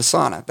sitting in the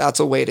sauna. That's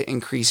a way to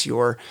increase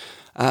your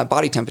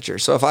body temperature.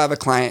 So if I have a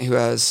client who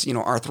has,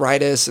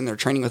 arthritis and they're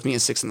training with me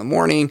at 6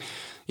 a.m,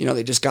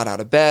 they just got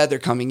out of bed, they're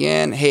coming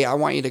in, hey, I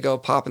want you to go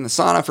pop in the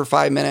sauna for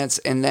 5 minutes.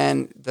 And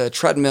then the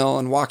treadmill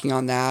and walking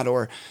on that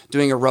or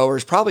doing a rower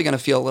is probably going to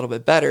feel a little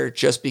bit better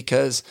just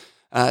because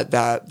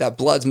that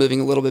blood's moving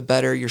a little bit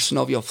better. Your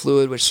synovial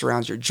fluid, which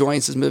surrounds your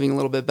joints, is moving a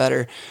little bit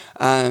better.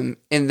 And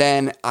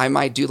then I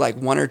might do like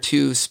 1 or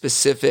 2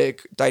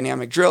 specific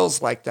dynamic drills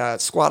like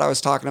that squat I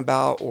was talking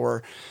about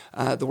or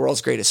the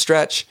world's greatest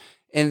stretch.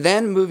 And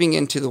then moving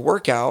into the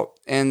workout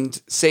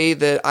and say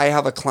that I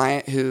have a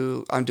client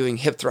who I'm doing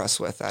hip thrusts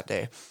with that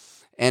day.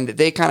 And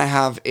they kind of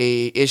have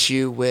a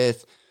issue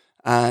with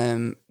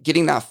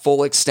getting that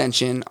full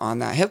extension on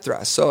that hip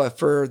thrust. So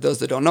for those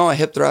that don't know, a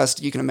hip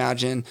thrust, you can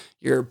imagine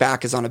your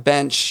back is on a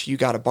bench, you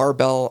got a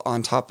barbell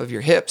on top of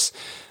your hips,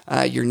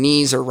 your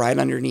knees are right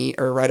underneath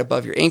or right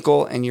above your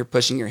ankle, and you're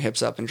pushing your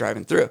hips up and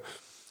driving through.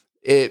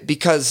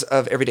 Because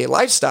of everyday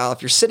lifestyle,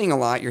 if you're sitting a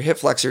lot, your hip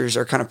flexors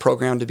are kind of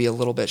programmed to be a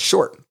little bit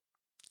short.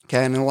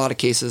 Okay, and in a lot of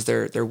cases,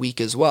 they're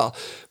weak as well.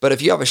 But if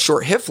you have a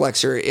short hip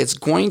flexor, it's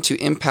going to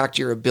impact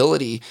your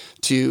ability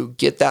to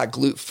get that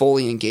glute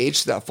fully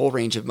engaged, that full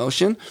range of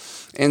motion.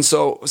 And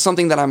so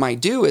something that I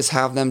might do is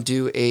have them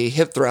do a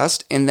hip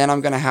thrust, and then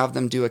I'm going to have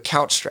them do a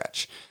couch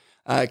stretch.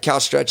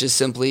 Couch stretch is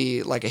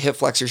simply like a hip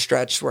flexor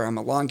stretch where I'm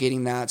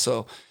elongating that.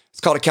 So it's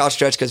called a couch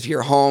stretch because if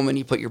you're home and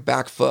you put your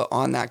back foot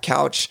on that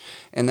couch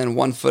and then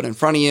one foot in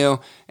front of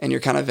you, and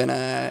you're kind of in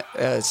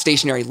a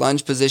stationary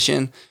lunge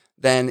position,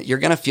 then you're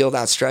going to feel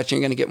that stretch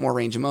and you're going to get more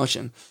range of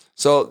motion.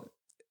 So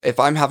if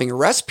I'm having a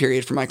rest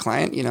period for my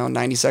client,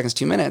 90 seconds,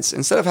 2 minutes,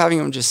 instead of having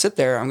them just sit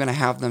there, I'm going to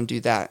have them do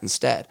that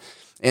instead.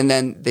 And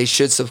then they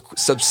should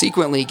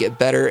subsequently get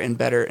better and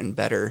better and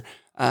better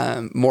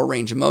more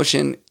range of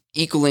motion,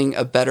 equaling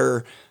a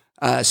better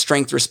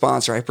strength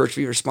response or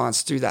hypertrophy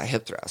response through that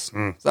hip thrust.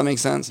 Does that make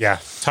sense? Yeah.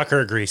 Tucker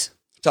agrees.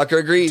 Tucker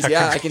agrees.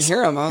 I can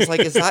hear him. I was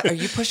like, are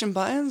you pushing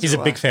buttons? He's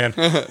a big fan.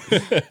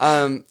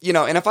 And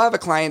if I have a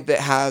client that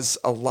has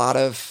a lot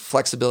of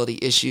flexibility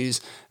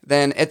issues,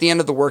 then at the end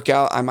of the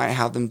workout, I might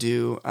have them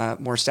do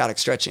more static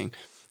stretching.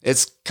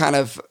 It's kind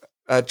of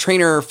a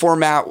trainer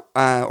format,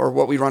 or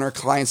what we run our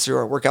clients through.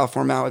 Our workout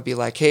format would be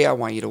like, hey, I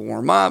want you to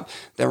warm up.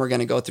 Then we're going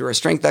to go through our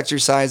strength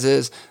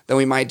exercises. Then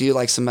we might do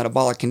like some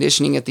metabolic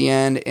conditioning at the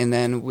end. And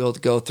then we'll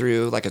go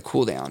through like a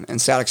cool down.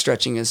 And static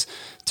stretching is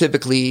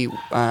typically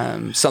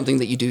something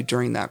that you do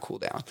during that cool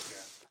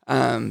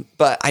down.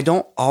 But I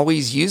don't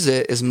always use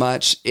it as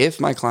much if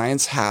my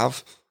clients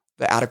have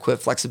the adequate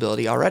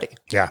flexibility already.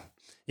 Yeah.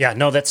 Yeah,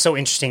 no, that's so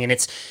interesting.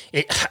 And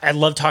I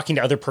love talking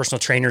to other personal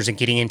trainers and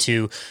getting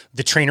into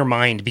the trainer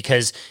mind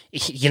because,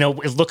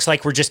 it looks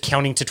like we're just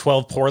counting to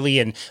 12 poorly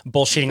and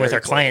bullshitting with our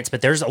clients,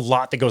 but there's a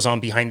lot that goes on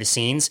behind the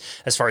scenes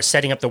as far as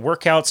setting up the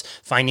workouts,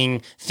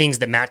 finding things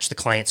that match the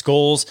client's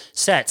goals,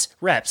 sets,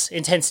 reps,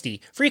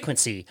 intensity,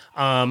 frequency,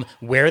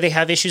 where they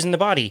have issues in the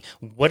body,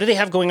 what do they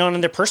have going on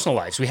in their personal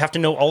lives. We have to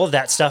know all of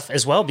that stuff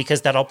as well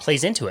because that all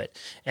plays into it.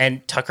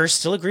 And Tucker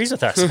still agrees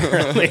with us,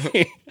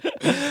 apparently.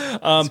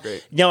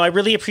 No, I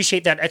really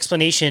appreciate that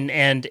explanation.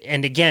 And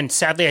again,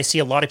 sadly, I see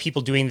a lot of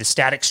people doing the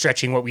static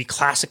stretching, what we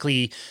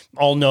classically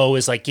all know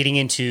is like getting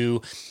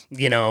into,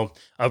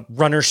 a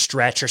runner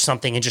stretch or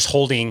something and just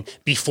holding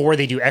before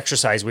they do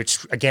exercise,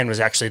 which again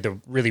was actually the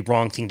really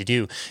wrong thing to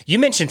do. You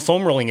mentioned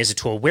foam rolling as a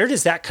tool. Where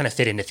does that kind of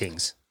fit into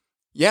things?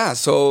 Yeah.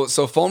 So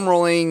foam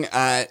rolling,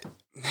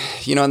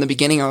 in the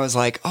beginning I was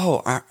like,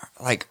 aren't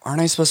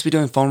I supposed to be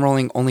doing foam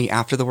rolling only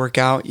after the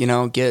workout,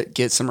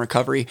 get some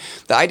recovery.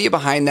 The idea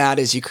behind that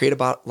is you create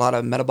a lot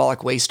of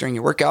metabolic waste during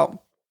your workout.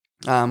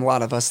 A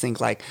lot of us think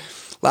like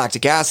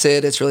lactic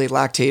acid, it's really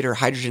lactate or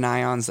hydrogen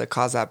ions that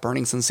cause that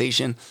burning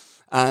sensation.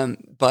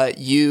 But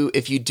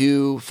if you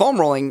do foam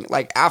rolling,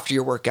 like after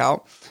your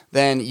workout,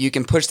 then you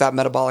can push that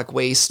metabolic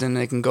waste and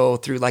it can go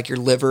through like your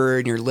liver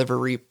and your liver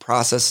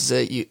reprocesses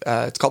it.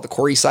 It's called the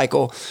Cori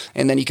cycle.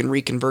 And then you can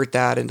reconvert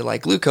that into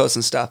like glucose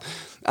and stuff.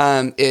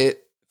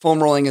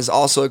 Foam rolling is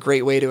also a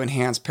great way to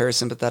enhance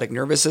parasympathetic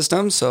nervous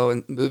system. So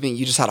in moving,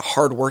 you just had a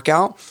hard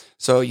workout.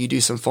 So you do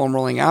some foam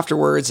rolling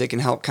afterwards. It can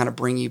help kind of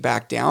bring you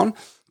back down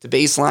to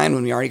baseline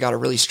when we already got a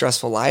really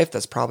stressful life.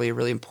 That's probably a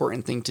really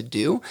important thing to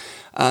do.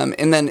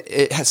 And then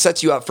it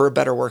sets you up for a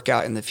better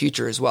workout in the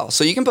future as well.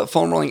 So you can put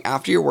foam rolling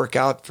after your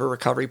workout for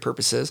recovery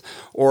purposes,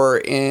 or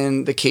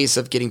in the case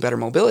of getting better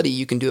mobility,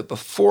 you can do it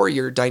before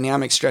your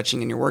dynamic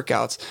stretching in your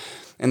workouts.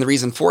 And the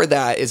reason for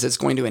that is it's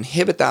going to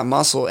inhibit that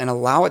muscle and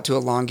allow it to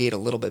elongate a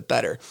little bit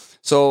better.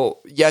 So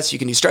yes, you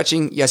can do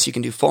stretching. Yes, you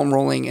can do foam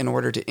rolling in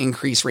order to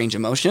increase range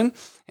of motion.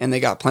 And they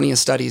got plenty of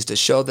studies to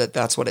show that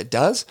that's what it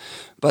does,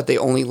 but they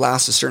only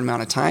last a certain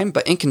amount of time.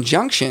 But in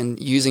conjunction,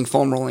 using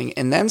foam rolling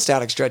and then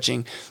static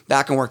stretching,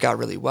 that can work out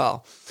really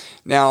well.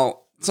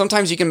 Now,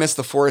 sometimes you can miss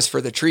the forest for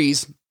the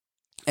trees.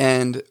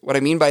 And what I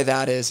mean by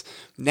that is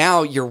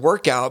now your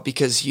workout,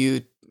 because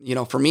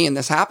for me, and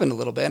this happened a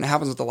little bit, and it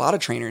happens with a lot of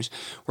trainers,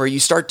 where you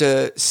start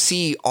to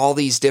see all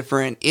these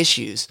different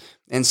issues.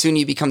 And soon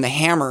you become the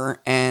hammer,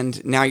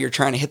 and now you're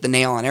trying to hit the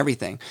nail on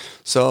everything.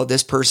 So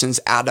this person's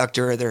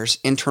adductor, there's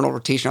internal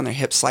rotation on their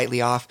hip slightly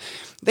off.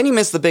 Then you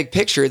miss the big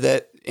picture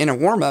that in a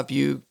warm-up,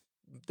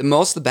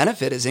 the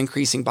benefit is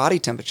increasing body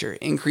temperature,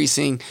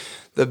 increasing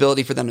the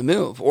ability for them to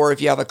move. Or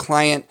if you have a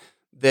client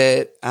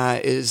that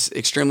is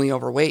extremely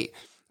overweight,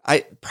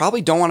 I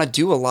probably don't want to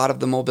do a lot of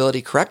the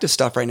mobility corrective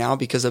stuff right now,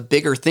 because a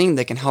bigger thing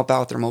that can help out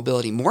with their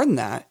mobility more than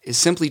that is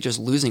simply just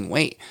losing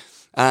weight.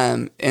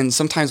 And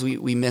sometimes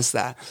we miss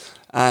that.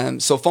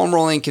 So foam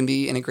rolling can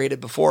be integrated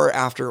before,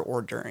 after,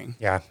 or during.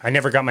 Yeah. I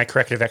never got my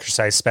corrective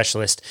exercise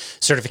specialist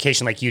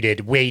certification like you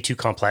did. Way too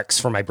complex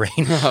for my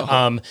brain.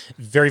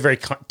 Very, very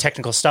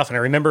technical stuff. And I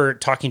remember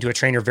talking to a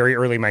trainer very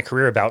early in my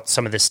career about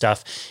some of this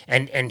stuff.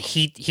 And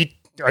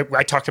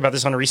I talked about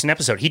this on a recent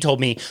episode. He told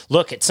me,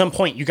 look, at some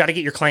point you got to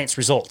get your clients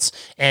results,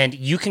 and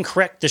you can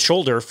correct the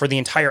shoulder for the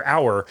entire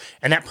hour.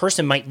 And that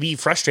person might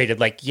leave frustrated.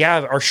 Like,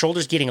 yeah, our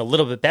shoulder's getting a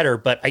little bit better,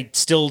 but I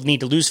still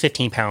need to lose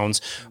 15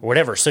 pounds or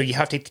whatever. So you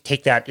have to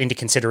take that into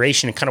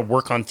consideration and kind of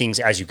work on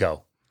things as you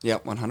go. Yeah,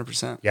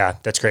 100%. Yeah,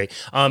 that's great.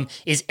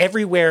 Is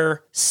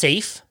everywhere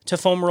safe to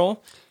foam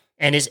roll?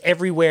 And is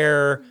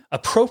everywhere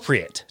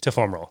appropriate to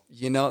foam roll?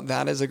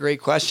 That is a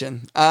great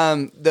question.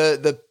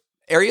 The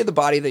area of the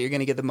body that you're going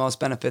to get the most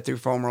benefit through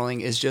foam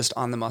rolling is just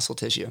on the muscle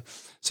tissue.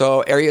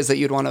 So areas that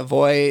you'd want to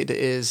avoid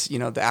is,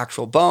 the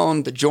actual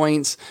bone, the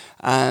joints,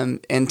 and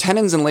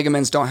tendons and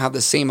ligaments don't have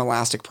the same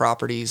elastic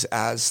properties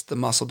as the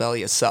muscle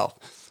belly itself.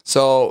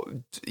 So,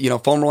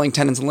 foam rolling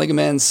tendons and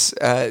ligaments,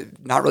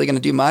 not really going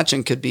to do much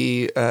and could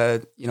be,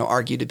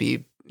 argued to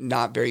be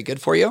not very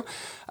good for you.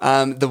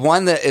 The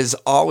one that is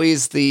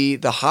always the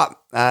hot,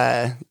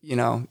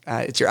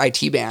 it's your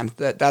IT band.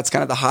 That's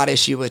kind of the hot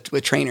issue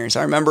with trainers.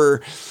 I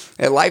remember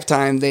at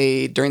Lifetime,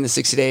 during the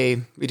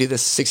 60-day, we do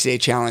this 60-day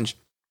challenge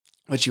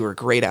which you were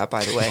great at,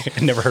 by the way.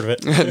 Never heard of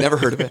it. Never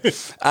heard of it.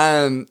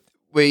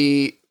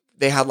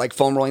 They had like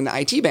foam rolling the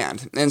IT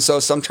band. And so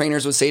some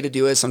trainers would say to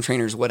do it, some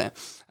trainers wouldn't.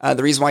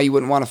 The reason why you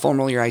wouldn't want to foam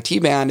roll your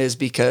IT band is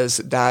because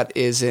that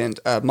isn't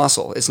a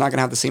muscle. It's not going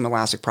to have the same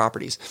elastic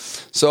properties.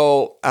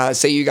 So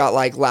say you got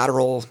like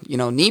lateral,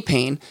 knee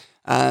pain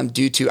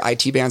due to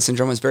IT band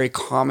syndrome is very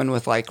common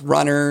with like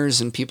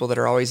runners and people that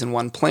are always in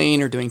one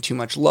plane or doing too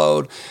much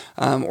load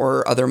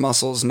or other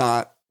muscles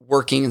not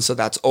working. And so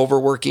that's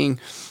overworking.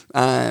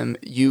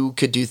 You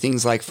could do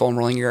things like foam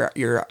rolling your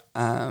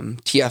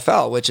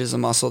TFL, which is a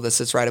muscle that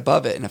sits right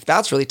above it. And if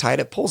that's really tight,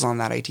 it pulls on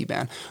that IT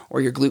band, or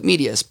your glute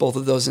medius. Both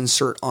of those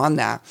insert on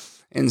that.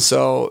 And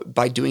so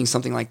by doing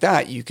something like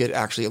that, you could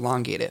actually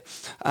elongate it.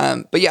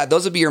 But yeah,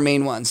 those would be your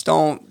main ones.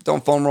 Don't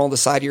foam roll the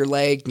side of your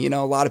leg. A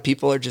lot of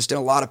people are just in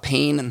a lot of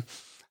pain, and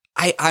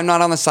I'm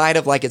not on the side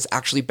of like it's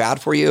actually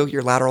bad for you.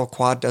 Your lateral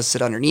quad does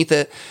sit underneath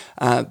it,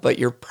 but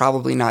you're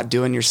probably not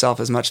doing yourself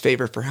as much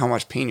favor for how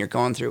much pain you're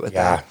going through with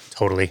that. Yeah,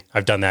 totally.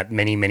 I've done that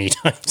many, many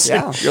times.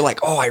 Yeah, you're like,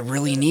 oh, I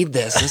really need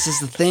this. This is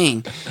the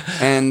thing,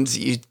 and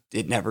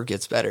it never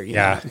gets better.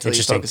 Until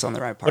you focus on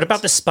the right part. What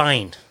about the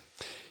spine?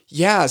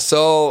 Yeah,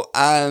 so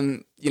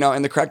in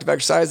the corrective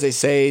exercise, they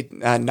say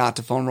not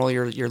to foam roll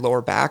your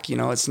lower back.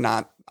 It's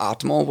not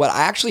optimal. What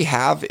I actually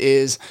have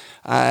is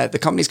the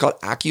company's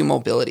called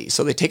AccuMobility.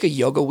 So they take a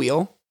yoga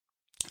wheel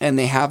and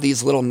they have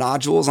these little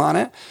nodules on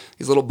it,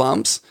 these little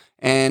bumps,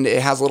 and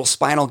it has a little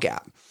spinal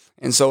gap.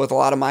 And so with a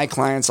lot of my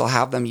clients, I'll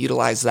have them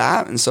utilize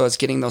that. And so it's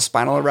getting those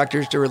spinal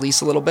erectors to release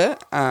a little bit.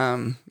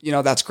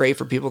 That's great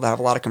for people that have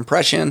a lot of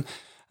compression.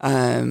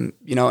 And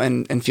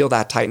feel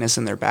that tightness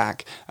in their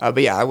back.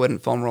 But yeah, I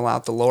wouldn't foam roll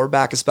out the lower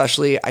back,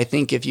 especially. I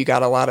think if you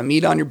got a lot of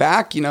meat on your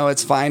back,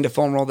 it's fine to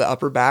foam roll the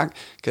upper back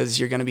because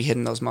you're going to be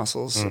hitting those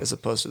muscles as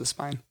opposed to the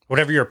spine.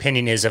 Whatever your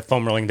opinion is of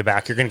foam rolling the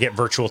back, you're going to get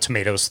virtual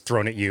tomatoes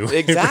thrown at you.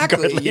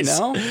 Exactly.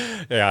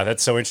 Yeah,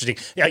 that's so interesting.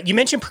 Yeah, you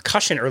mentioned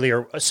percussion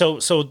earlier. So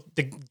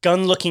the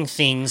gun looking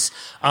things,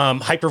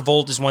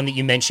 Hypervolt is one that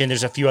you mentioned.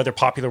 There's a few other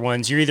popular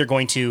ones. You're either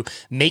going to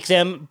make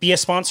them be a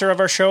sponsor of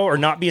our show or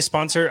not be a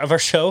sponsor of our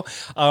show.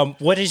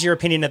 What is your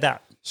opinion of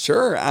that?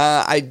 Sure.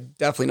 I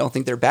definitely don't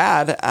think they're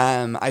bad.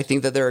 I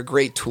think that they're a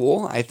great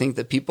tool. I think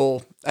that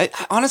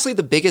honestly,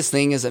 the biggest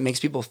thing is it makes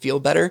people feel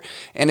better,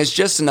 and it's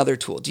just another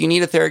tool. Do you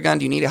need a Theragun?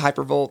 Do you need a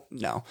Hypervolt?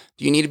 No.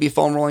 Do you need to be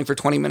foam rolling for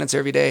 20 minutes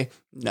every day?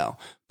 No.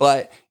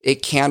 But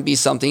it can be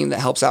something that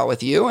helps out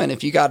with you. And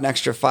if you got an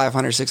extra $500,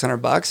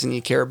 $600 and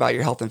you care about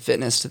your health and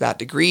fitness to that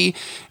degree,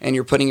 and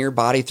you're putting your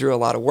body through a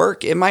lot of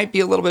work, it might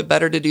be a little bit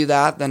better to do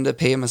that than to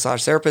pay a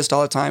massage therapist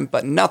all the time,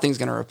 but nothing's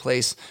going to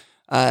replace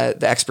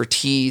the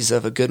expertise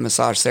of a good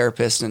massage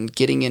therapist and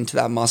getting into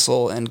that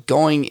muscle and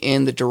going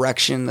in the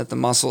direction that the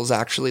muscles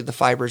actually, the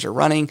fibers are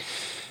running.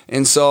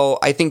 And so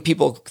I think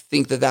people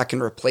think that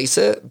can replace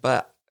it,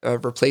 but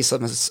replace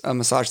a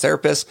massage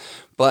therapist,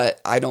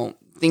 but I don't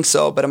think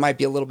so, but it might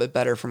be a little bit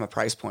better from a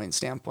price point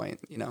standpoint.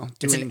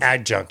 It's an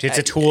adjunct. It's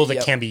a tool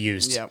that can be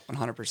used. Yeah,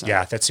 100%.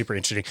 Yeah, that's super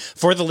interesting.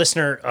 For the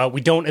listener,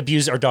 we don't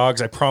abuse our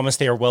dogs. I promise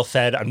they are well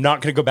fed. I'm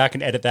not going to go back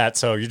and edit that,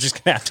 so you're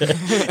just going to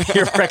have to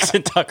hear Rex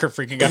and Tucker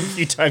freaking out a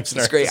few times.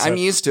 It's great. I'm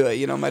used to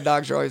it. My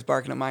dogs are always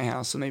barking at my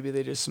house, so maybe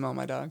they just smell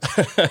my dogs.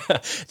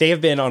 They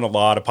have been on a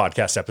lot of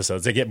podcast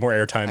episodes. They get more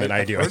airtime than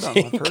I do. I've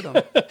heard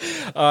them.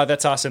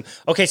 That's awesome.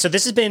 Okay, so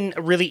this has been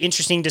a really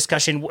interesting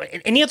discussion.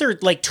 Any other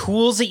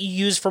tools that you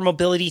use for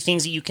mobility?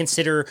 Things that you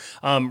consider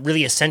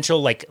really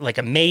essential, like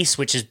a mace,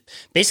 which is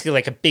basically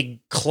like a big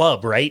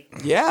club, right?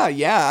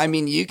 Yeah. I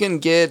mean, you can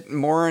get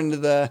more into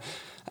the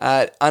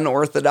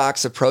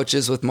unorthodox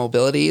approaches with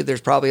mobility.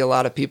 There's probably a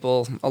lot of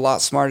people a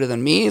lot smarter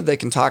than me that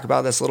can talk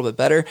about this a little bit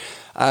better.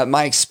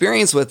 My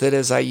experience with it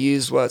is I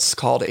use what's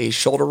called a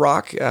shoulder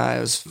rock. It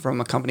was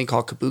from a company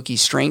called Kabuki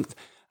Strength.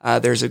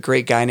 There's a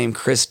great guy named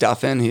Chris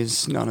Duffin,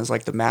 who's known as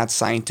like the mad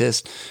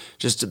scientist,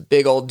 just a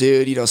big old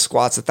dude,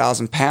 squats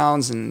 1,000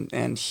 pounds,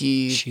 and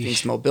he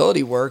thinks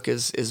mobility work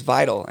is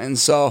vital. And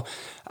so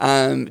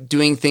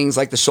doing things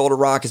like the shoulder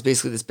rock is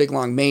basically this big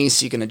long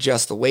mace. You can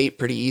adjust the weight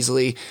pretty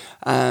easily.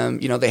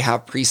 They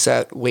have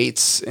preset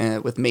weights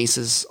with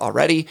maces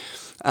already.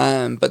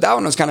 But that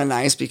one was kind of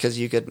nice because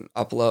you could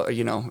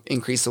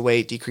increase the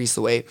weight, decrease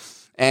the weight.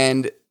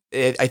 And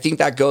I think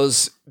that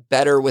goes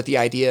better with the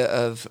idea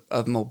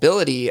of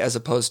mobility as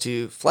opposed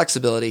to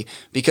flexibility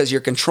because you're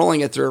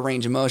controlling it through a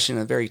range of motion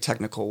in a very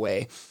technical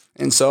way.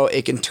 And so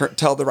it can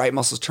tell the right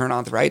muscles turn on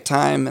at the right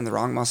time and the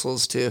wrong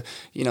muscles to,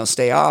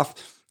 stay off.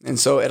 And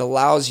so it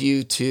allows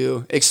you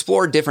to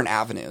explore different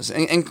avenues.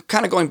 And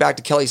kind of going back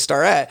to Kelly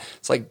Starrett,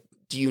 it's like,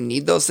 do you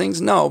need those things?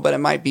 No, but it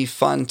might be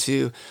fun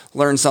to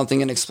learn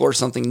something and explore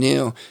something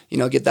new,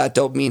 get that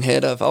dopamine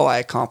hit of, I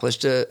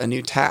accomplished a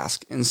new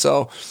task. And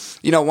so,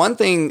 one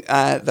thing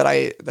that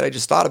I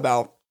just thought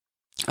about,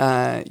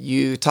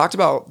 you talked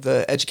about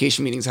the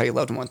education meetings, how you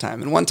loved them one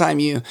time. And one time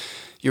you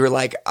were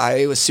like,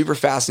 I was super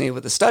fascinated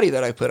with the study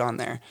that I put on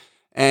there.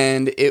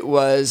 And it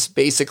was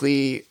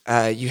basically,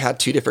 you had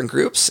two different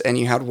groups and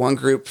you had one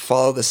group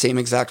follow the same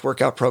exact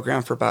workout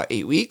program for about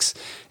 8 weeks.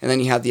 And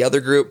then you had the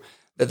other group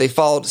that they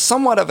followed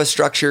somewhat of a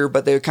structure,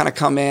 but they would kind of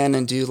come in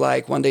and do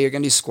like, one day you're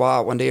going to do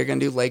squat, one day you're going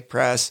to do leg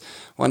press,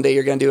 one day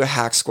you're going to do a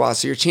hack squat.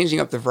 So you're changing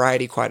up the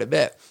variety quite a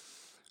bit.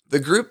 The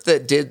group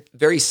that did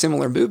very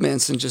similar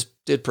movements and just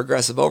did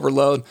progressive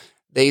overload,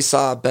 they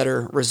saw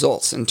better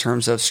results in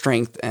terms of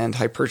strength and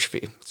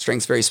hypertrophy.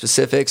 Strength's very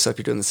specific. So if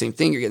you're doing the same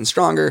thing, you're getting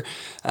stronger.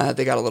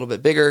 They got a little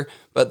bit bigger.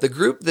 But the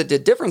group that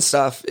did different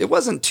stuff, it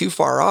wasn't too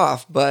far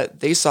off, but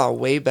they saw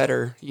way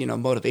better,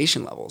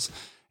 motivation levels.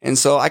 And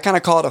so I kind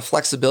of call it a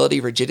flexibility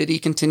rigidity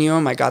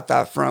continuum. I got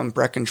that from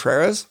Brett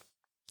Contreras,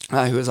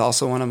 who is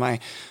also one of my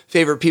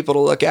favorite people to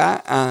look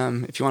at.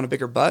 If you want a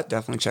bigger butt,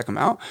 definitely check him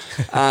out.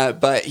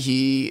 But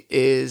he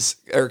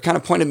kind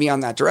of pointed me on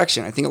that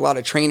direction. I think a lot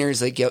of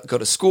trainers, they go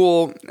to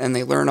school and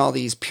they learn all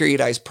these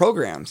periodized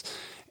programs.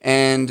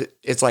 And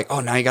it's like, oh,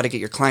 now you got to get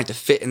your client to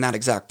fit in that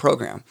exact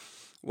program.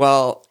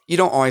 Well, you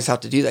don't always have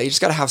to do that. You just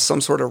got to have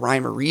some sort of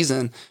rhyme or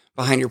reason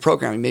behind your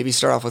programming. Maybe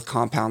start off with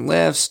compound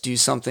lifts, do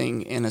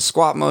something in a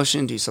squat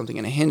motion, do something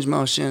in a hinge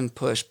motion,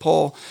 push,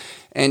 pull,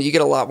 and you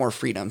get a lot more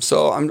freedom.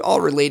 So I'm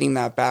all relating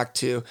that back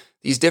to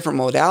these different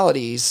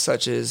modalities,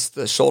 such as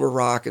the shoulder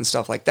rock and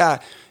stuff like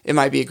that. It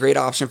might be a great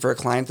option for a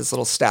client that's a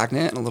little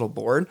stagnant and a little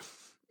bored,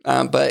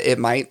 but it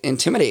might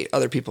intimidate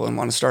other people and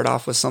want to start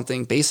off with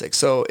something basic.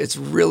 So it's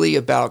really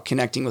about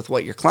connecting with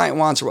what your client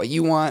wants or what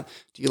you want.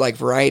 Do you like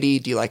variety?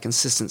 Do you like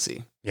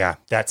consistency? Yeah,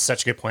 that's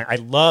such a good point. I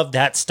love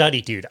that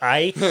study, dude.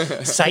 I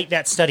cite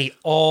that study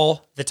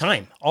all the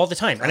time.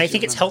 And I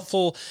think it's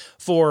helpful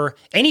for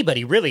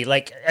anybody, really.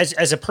 Like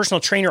as a personal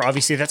trainer,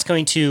 obviously that's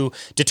going to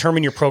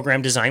determine your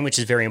program design, which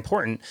is very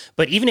important.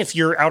 But even if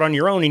you're out on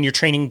your own and you're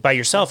training by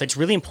yourself, it's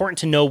really important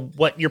to know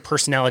what your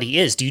personality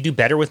is. Do you do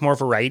better with more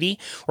variety,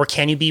 or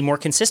can you be more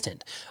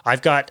consistent?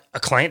 I've got a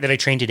client that I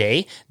trained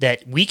today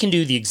that we can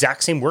do the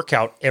exact same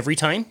workout every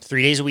time,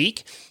 3 days a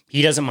week.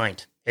 He doesn't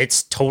mind.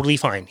 It's totally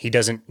fine. He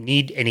doesn't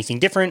need anything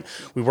different.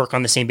 We work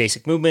on the same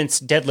basic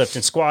movements, deadlift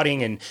and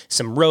squatting and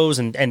some rows,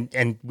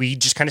 and we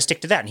just kind of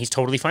stick to that, and he's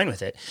totally fine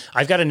with it.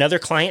 I've got another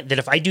client that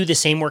if I do the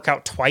same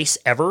workout twice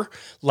ever,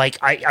 like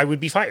I would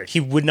be fired. He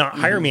would not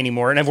hire me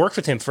anymore, and I've worked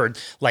with him for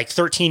like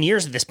 13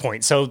 years at this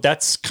point, so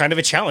that's kind of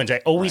a challenge. I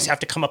always have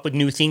to come up with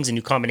new things and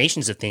new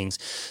combinations of things.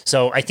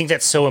 So I think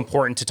that's so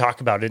important to talk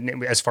about it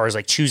as far as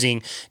like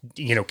choosing,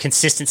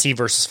 consistency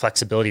versus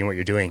flexibility in what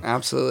you're doing.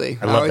 Absolutely.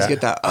 I always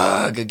get that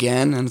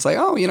again. And it's like,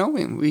 oh,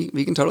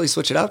 we can totally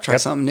switch it up, try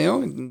something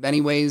new. In many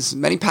ways,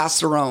 many paths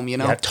to Rome,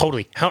 Yeah,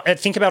 totally.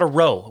 Think about a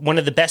row. One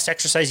of the best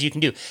exercises you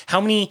can do.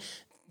 How many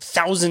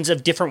thousands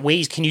of different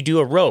ways can you do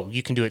a row?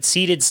 You can do it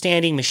seated,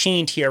 standing,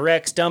 machine,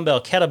 TRX,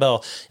 dumbbell,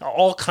 kettlebell,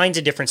 all kinds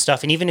of different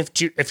stuff. And even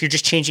if you're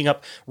just changing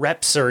up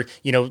reps or,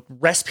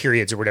 rest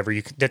periods or whatever,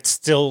 that's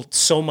still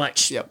so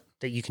much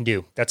that you can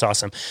do. That's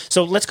awesome.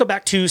 So let's go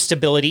back to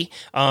stability.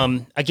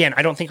 Again,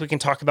 I don't think we can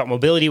talk about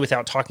mobility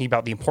without talking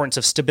about the importance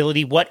of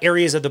stability. What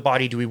areas of the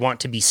body do we want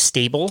to be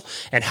stable,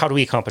 and how do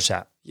we accomplish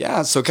that?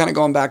 Yeah. So kind of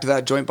going back to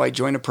that joint by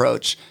joint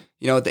approach,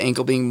 with the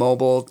ankle being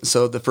mobile.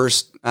 So the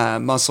first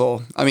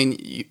muscle,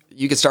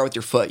 you could start with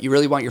your foot. You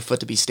really want your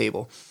foot to be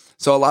stable.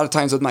 So a lot of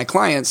times with my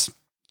clients,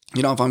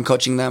 if I'm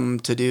coaching them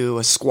to do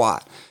a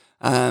squat,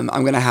 I'm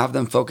going to have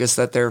them focus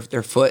that their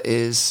foot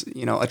is,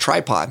 a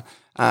tripod.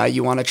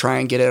 You want to try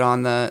and get it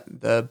on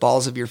the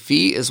balls of your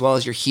feet as well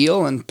as your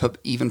heel and put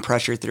even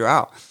pressure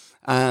throughout.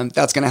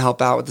 That's going to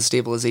help out with the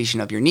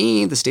stabilization of your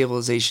knee, the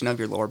stabilization of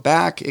your lower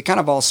back. It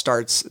kind of all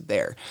starts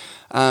there.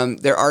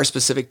 There are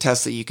specific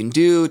tests that you can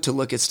do to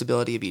look at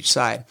stability of each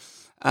side.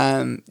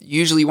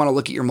 Usually you want to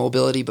look at your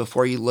mobility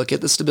before you look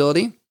at the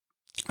stability.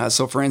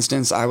 So for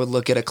instance, I would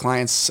look at a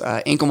client's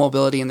ankle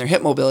mobility and their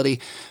hip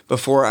mobility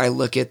before I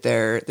look at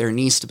their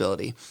knee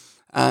stability.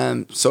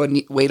 So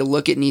a way to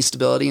look at knee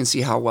stability and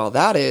see how well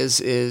that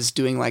is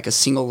doing like a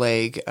single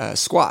leg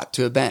squat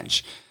to a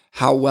bench.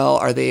 How well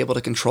are they able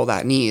to control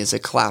that knee? Is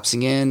it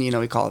collapsing in?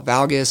 We call it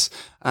valgus.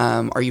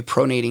 Are you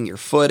pronating your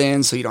foot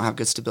in so you don't have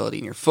good stability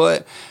in your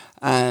foot?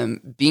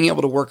 Being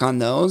able to work on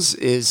those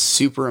is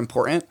super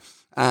important.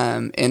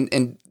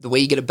 And the way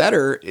you get it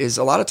better is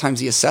a lot of times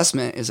the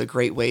assessment is a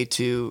great way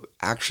to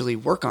actually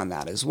work on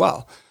that as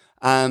well.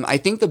 I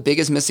think the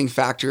biggest missing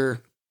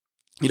factor,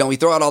 we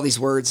throw out all these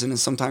words and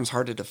it's sometimes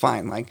hard to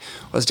define, like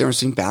what's the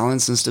difference between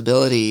balance and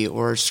stability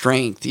or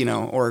strength,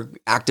 or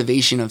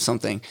activation of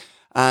something.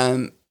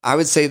 I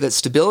would say that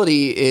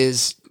stability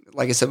is,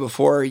 like I said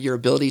before, your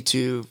ability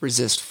to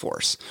resist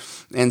force.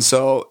 And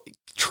so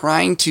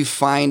trying to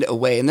find a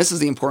way, and this is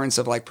the importance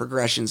of like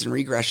progressions and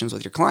regressions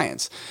with your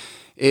clients,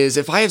 is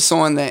if I have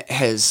someone that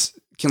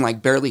can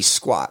like barely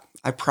squat,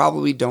 I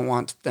probably don't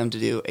want them to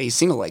do a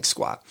single leg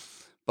squat.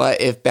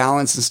 But if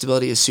balance and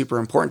stability is super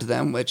important to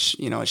them, which,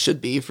 it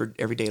should be for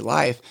everyday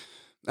life,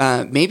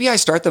 maybe I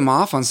start them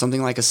off on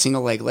something like a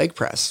single leg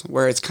press,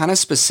 where it's kind of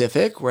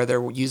specific, where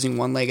they're using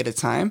one leg at a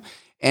time,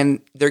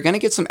 and they're going to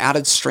get some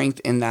added strength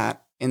in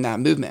that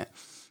movement.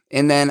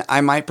 And then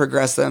I might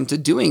progress them to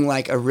doing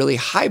like a really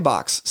high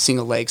box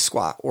single leg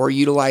squat or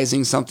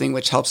utilizing something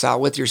which helps out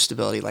with your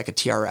stability, like a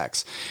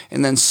TRX,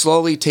 and then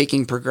slowly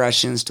taking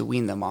progressions to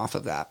wean them off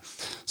of that.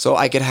 So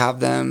I could have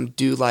them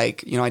do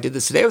like, I did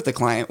this today with a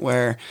client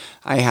where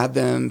I had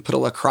them put a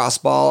lacrosse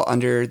ball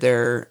under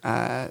their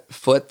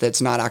foot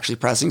that's not actually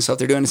pressing. So if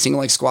they're doing a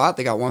single leg squat,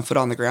 they got one foot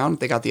on the ground,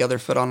 they got the other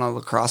foot on a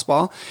lacrosse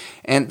ball,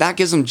 and that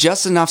gives them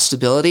just enough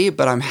stability,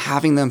 but I'm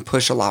having them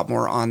push a lot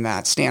more on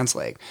that stance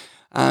leg.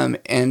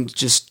 And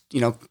just,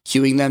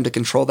 cueing them to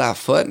control that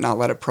foot, not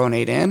let it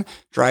pronate in,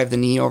 drive the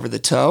knee over the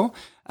toe.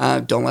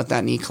 Don't let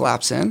that knee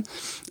collapse in,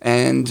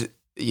 and,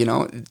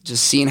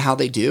 just seeing how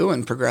they do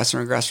and progress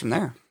and regress from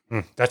there.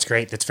 That's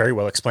great. That's very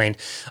well explained.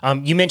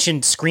 You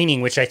mentioned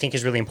screening, which I think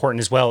is really important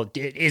as well.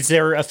 Is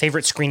there a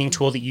favorite screening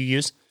tool that you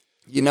use?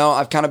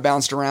 I've kind of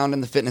bounced around in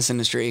the fitness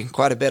industry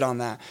quite a bit on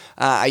that.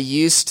 I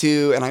used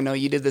to, and I know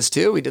you did this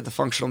too. We did the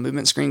functional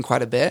movement screen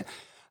quite a bit.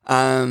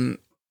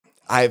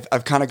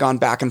 I've kind of gone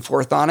back and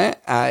forth on it.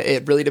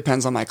 It really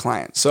depends on my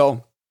client.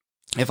 So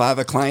if I have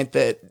a client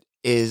that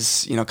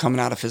is, coming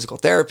out of physical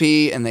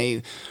therapy and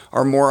they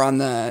are more on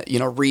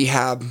the,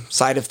 rehab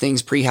side of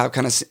things, prehab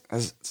kind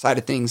of side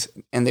of things,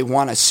 and they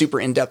want a super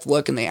in-depth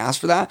look and they ask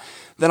for that,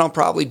 then I'll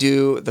probably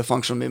do the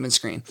functional movement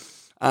screen.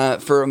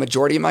 For a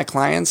majority of my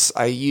clients,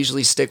 I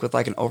usually stick with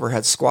like an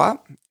overhead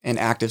squat, an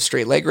active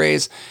straight leg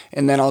raise,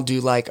 and then I'll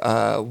do like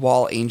a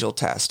wall angel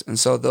test. And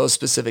so those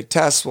specific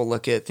tests will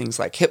look at things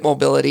like hip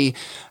mobility,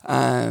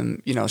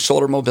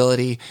 shoulder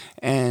mobility,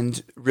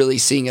 and really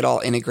seeing it all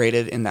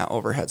integrated in that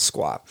overhead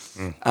squat.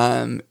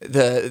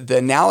 The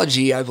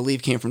analogy, I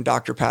believe, came from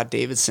Dr. Pat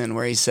Davidson,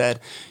 where he said,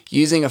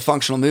 using a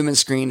functional movement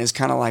screen is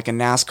kind of like a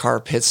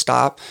NASCAR pit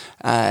stop,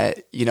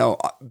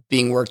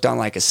 being worked on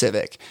like a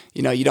Civic.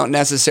 You don't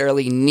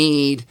necessarily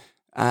need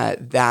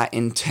that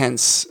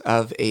intense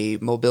of a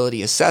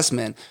mobility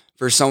assessment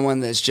for someone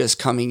that's just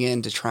coming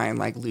in to try and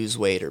like lose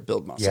weight or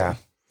build muscle.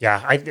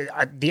 Yeah.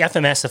 The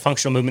FMS, the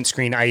functional movement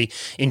screen, I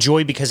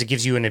enjoy because it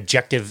gives you an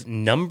objective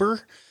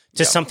number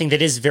to something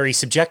that is very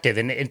subjective.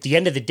 And at the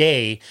end of the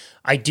day,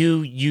 I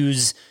do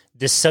use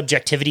this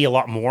subjectivity a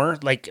lot more.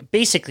 Like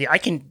basically I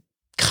can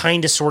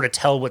kind of sort of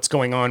tell what's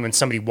going on when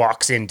somebody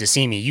walks in to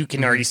see me. You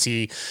can already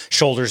see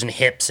shoulders and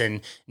hips and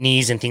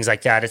knees and things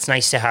like that. It's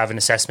nice to have an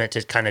assessment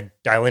to kind of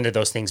dial into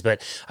those things,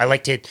 but I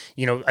like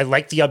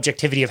the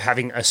objectivity of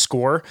having a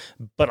score,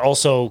 but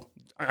also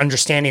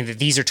understanding that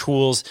these are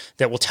tools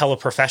that will tell a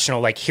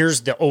professional, like,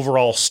 here's the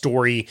overall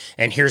story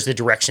and here's the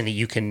direction that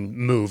you can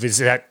move. Is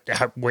that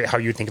how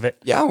you think of it?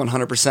 Yeah,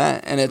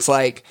 100%. And it's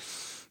like,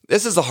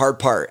 this is the hard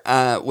part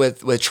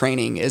with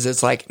training is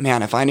it's like,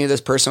 man, if I knew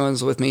this person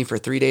was with me for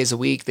 3 days a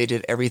week, they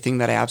did everything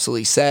that I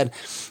absolutely said,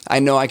 I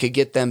know I could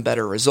get them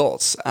better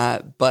results.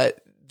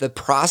 But the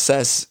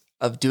process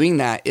of doing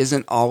that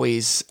isn't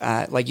always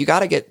like, you got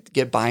to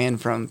get buy-in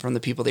from the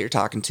people that you're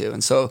talking to.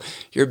 And so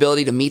your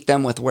ability to meet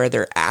them with where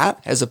they're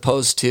at, as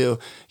opposed to,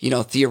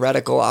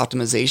 theoretical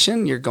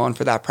optimization, you're going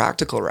for that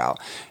practical route.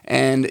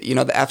 And, the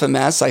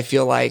FMS, I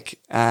feel like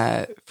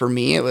for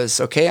me, it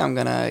was, okay,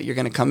 you're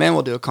going to come in,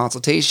 we'll do a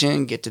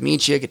consultation, get to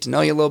meet you, get to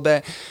know you a little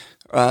bit,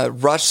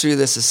 rush through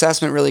this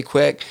assessment really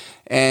quick.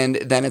 And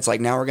then it's like,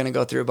 now we're going to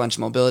go through a bunch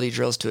of mobility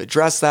drills to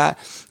address that.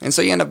 And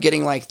so you end up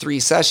getting like 2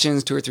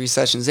 or 3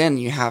 sessions in,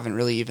 and you haven't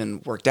really even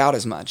worked out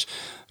as much.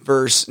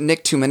 Versus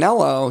Nick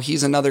Tuminello,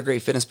 he's another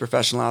great fitness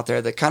professional out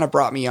there that kind of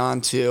brought me on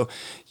to,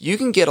 you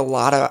can get a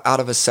lot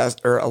of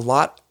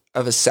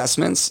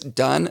assessments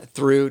done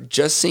through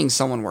just seeing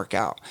someone work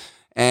out.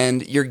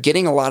 And you're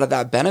getting a lot of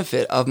that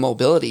benefit of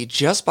mobility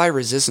just by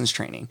resistance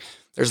training.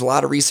 There's a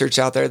lot of research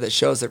out there that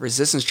shows that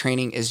resistance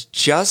training is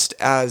just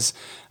as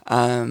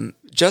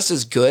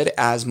good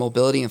as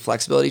mobility and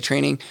flexibility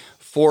training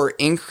for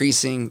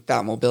increasing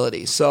that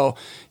mobility. So,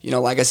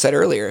 like I said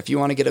earlier, if you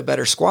want to get a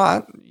better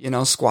squat,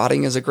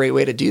 squatting is a great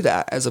way to do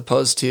that, as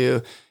opposed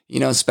to,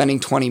 spending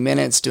 20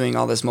 minutes doing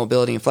all this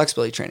mobility and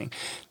flexibility training.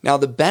 Now,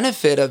 the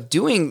benefit of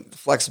doing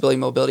flexibility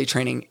mobility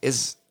training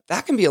is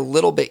that can be a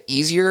little bit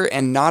easier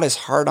and not as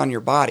hard on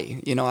your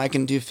body. I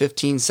can do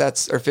 15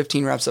 sets or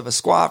 15 reps of a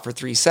squat for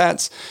 3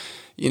 sets,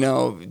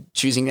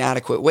 choosing an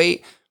adequate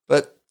weight,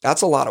 but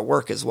that's a lot of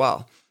work as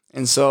well.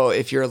 And so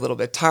if you're a little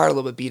bit tired, a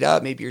little bit beat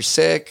up, maybe you're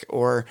sick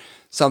or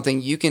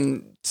something, you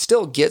can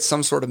still get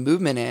some sort of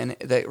movement in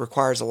that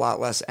requires a lot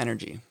less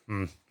energy.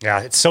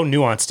 Yeah, it's so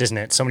nuanced, isn't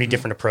it? So many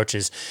different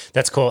approaches.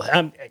 That's cool.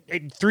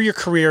 Through your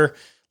career,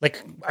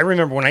 like I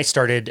remember when I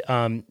started,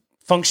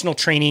 functional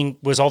training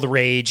was all the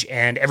rage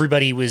and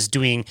everybody was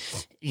doing,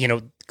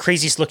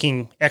 craziest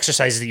looking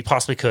exercises that you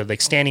possibly could,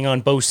 like standing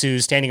on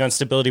BOSUs, standing on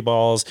stability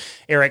balls,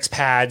 AirX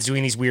pads,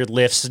 doing these weird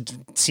lifts,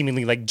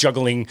 seemingly like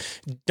juggling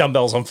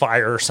dumbbells on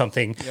fire or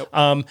something.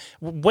 Yep.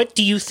 What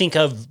do you think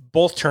of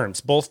both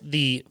terms, both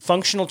the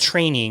functional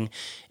training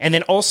and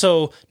then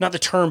also, not the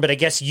term, but I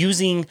guess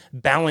using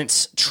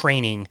balance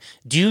training?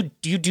 Do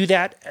you do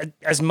that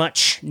as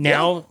much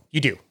now? Yeah.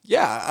 You do?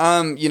 Yeah.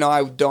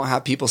 I don't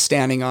have people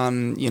standing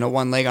on,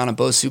 one leg on a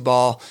BOSU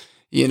ball,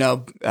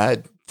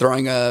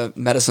 throwing a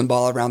medicine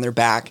ball around their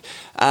back.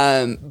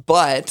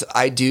 But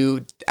I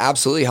do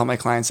absolutely help my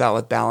clients out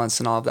with balance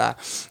and all of that.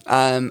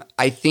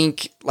 I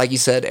think, like you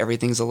said,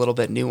 everything's a little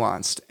bit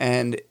nuanced.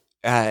 And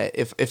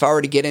if I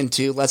were to get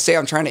into, let's say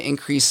I'm trying to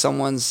increase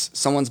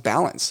someone's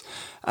balance,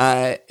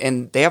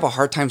 and they have a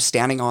hard time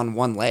standing on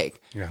one leg.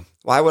 Yeah.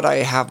 Why would I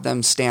have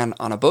them stand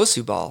on a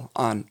Bosu ball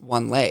on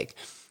one leg?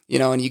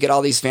 And you get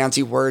all these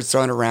fancy words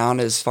thrown around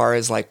as far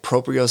as like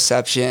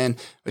proprioception,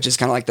 which is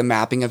kind of like the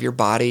mapping of your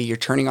body. You're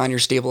turning on your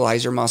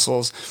stabilizer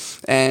muscles.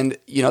 And,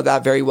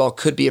 that very well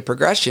could be a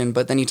progression,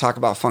 but then you talk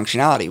about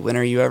functionality. When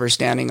are you ever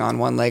standing on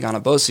one leg on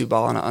a Bosu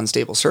ball on an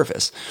unstable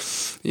surface?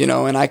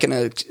 And I can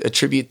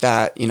attribute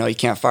that, you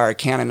can't fire a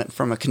cannon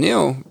from a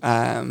canoe,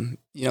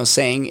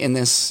 saying in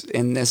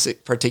this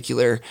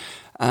particular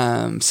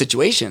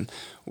situation,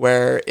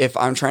 where if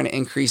I'm trying to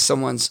increase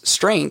someone's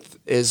strength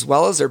as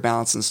well as their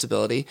balance and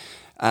stability,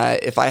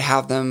 if I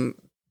have them,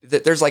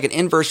 there's like an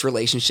inverse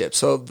relationship.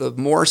 So the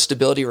more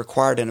stability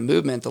required in a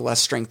movement, the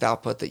less strength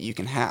output that you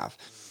can have.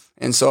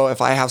 And so if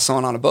I have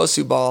someone on a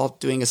Bosu ball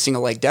doing a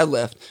single leg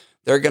deadlift,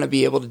 they're going to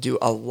be able to do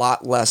a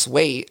lot less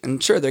weight.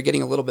 And sure, they're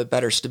getting a little bit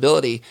better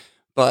stability,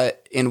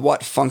 but in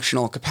what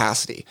functional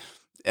capacity?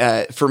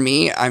 For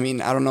me, I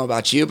don't know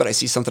about you, but I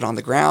see something on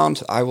the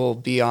ground, I will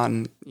be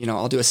on,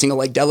 I'll do a single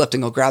leg deadlift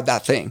and go grab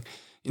that thing.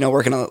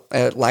 Working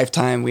at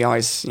Lifetime, we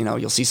always,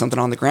 you'll see something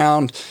on the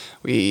ground.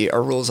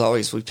 Our rules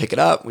always, we pick it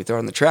up, we throw it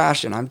in the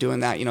trash, and I'm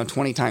doing that,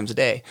 20 times a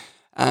day.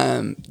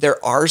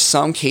 There are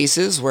some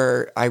cases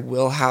where I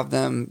will have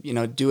them,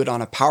 do it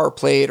on a power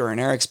plate or an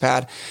Eric's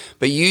pad,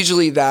 but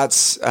usually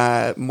that's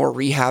more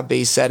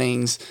rehab-based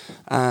settings,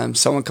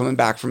 someone coming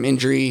back from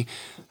injury,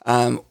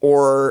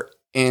 or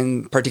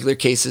in particular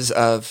cases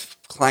of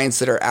clients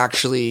that are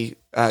actually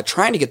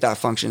trying to get that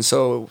function.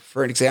 So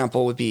for an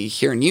example would be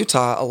here in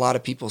Utah, a lot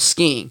of people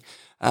skiing.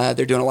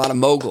 They're doing a lot of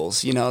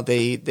moguls.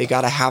 They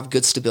got to have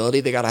good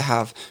stability. They got to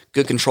have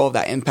good control of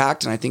that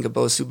impact. And I think a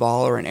Bosu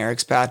ball or an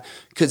Eric's pad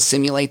could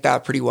simulate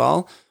that pretty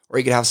well. Or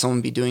you could have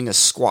someone be doing a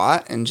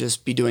squat and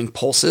just be doing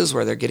pulses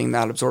where they're getting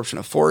that absorption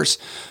of force,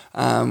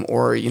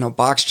 or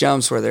box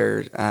jumps where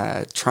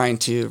they're trying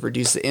to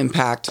reduce the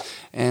impact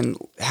and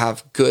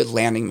have good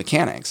landing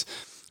mechanics.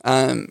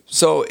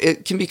 So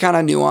it can be kind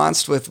of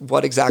nuanced with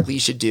what exactly you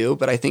should do,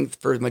 but I think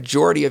for the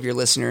majority of your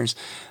listeners,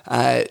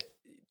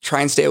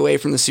 try and stay away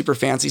from the super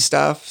fancy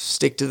stuff,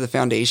 stick to the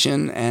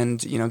foundation,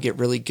 and get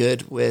really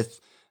good with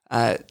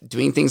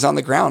doing things on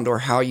the ground or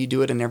how you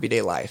do it in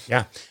everyday life.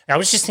 Yeah. I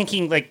was just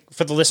thinking, like,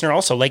 for the listener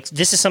also, like,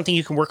 this is something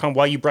you can work on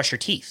while you brush your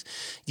teeth.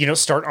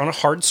 Start on a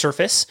hard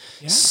surface,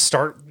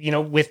 start,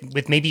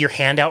 with maybe your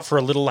hand out for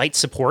a little light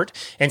support,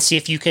 and see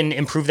if you can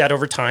improve that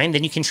over time.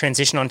 Then you can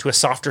transition onto a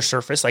softer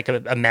surface, like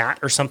a mat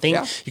or something.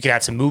 Yeah. You could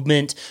add some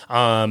movement,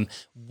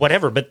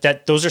 whatever.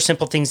 But those are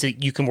simple things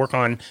that you can work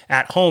on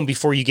at home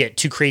before you get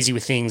too crazy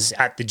with things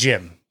at the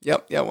gym.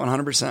 Yep. Yeah.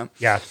 100%.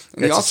 Yeah.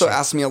 And you also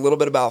asked me a little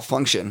bit about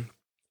function.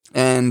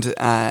 And,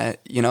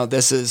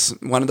 this is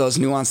one of those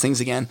nuanced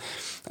things again.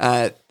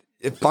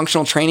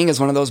 Functional training is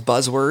one of those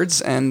buzzwords.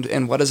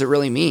 And what does it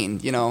really mean?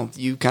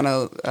 You kind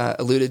of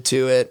alluded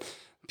to it,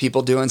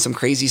 people doing some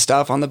crazy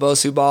stuff on the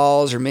Bosu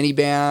balls or mini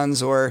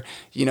bands, or,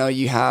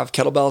 you have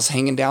kettlebells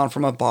hanging down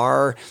from a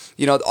bar,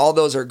 all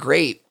those are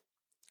great.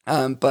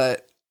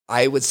 But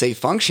I would say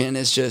function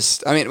is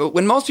just,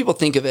 when most people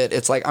think of it,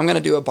 it's like, I'm going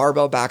to do a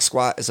barbell back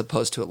squat as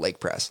opposed to a leg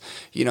press.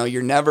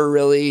 You're never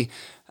really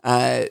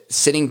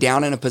sitting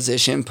down in a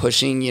position,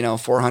 pushing,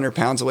 400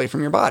 pounds away from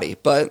your body,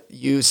 but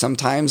you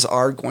sometimes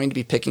are going to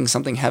be picking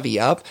something heavy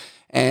up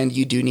and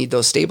you do need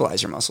those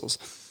stabilizer muscles.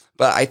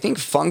 But I think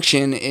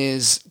function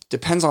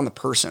depends on the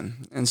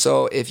person. And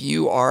so if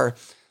you are,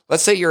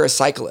 let's say you're a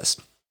cyclist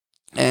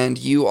and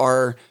you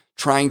are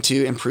trying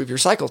to improve your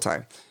cycle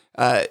time,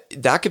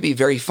 that could be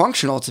very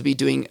functional to be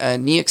doing a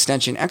knee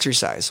extension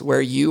exercise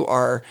where you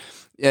are,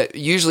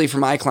 usually for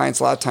my clients,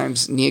 a lot of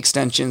times knee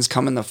extensions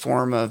come in the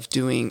form of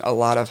doing a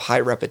lot of high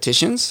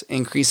repetitions,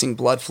 increasing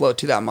blood flow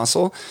to that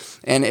muscle.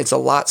 And it's a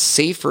lot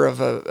safer of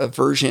a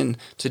version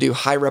to do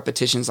high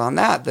repetitions on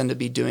that than to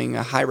be doing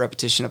a high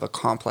repetition of a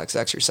complex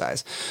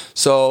exercise.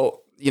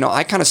 So,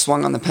 I kind of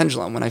swung on the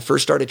pendulum. When I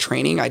first started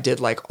training, I did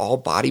like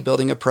all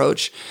bodybuilding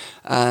approach,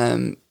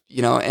 and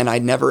I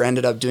never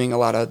ended up doing a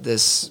lot of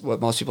this,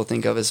 what most people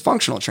think of as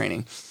functional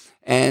training.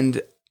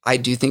 And I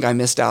do think I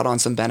missed out on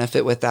some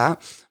benefit with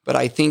that. But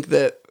I think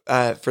that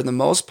for the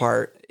most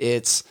part,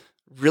 it's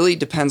really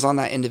depends on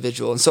that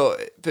individual. And so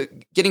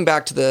getting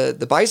back to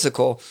the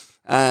bicycle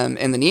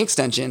and the knee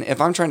extension,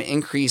 if I'm trying to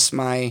increase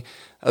my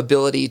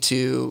ability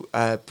to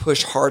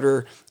push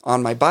harder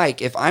on my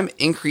bike, if I'm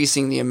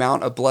increasing the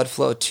amount of blood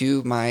flow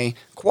to my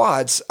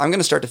quads, I'm going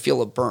to start to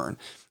feel a burn.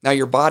 Now,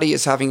 your body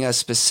is having a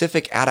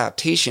specific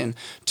adaptation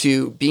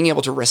to being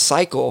able to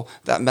recycle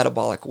that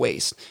metabolic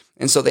waste.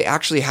 And so they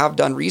actually have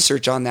done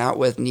research on that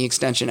with knee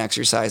extension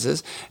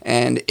exercises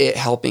and it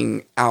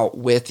helping out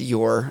with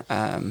your,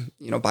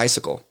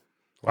 bicycle.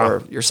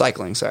 or you're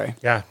cycling. Sorry.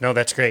 Yeah, no,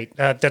 that's great.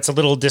 That's a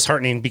little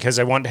disheartening because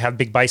I want to have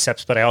big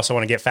biceps, but I also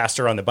want to get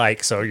faster on the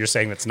bike. So you're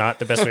saying that's not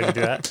the best way to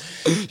do that?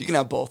 You can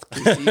have both.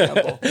 You can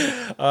have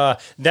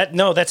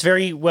both. That's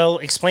very well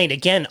explained.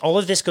 Again, all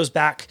of this goes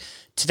back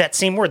to that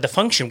same word, the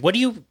function. What are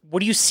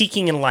you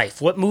seeking in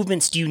life? What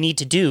movements do you need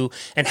to do,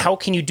 and how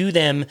can you do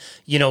them,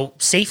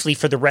 safely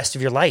for the rest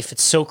of your life?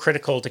 It's so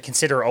critical to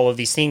consider all of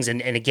these things.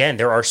 And again,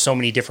 there are so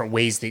many different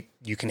ways that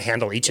you can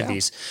handle each of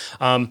these.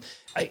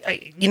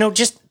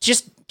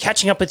 Just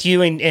catching up with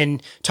you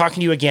and talking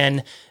to you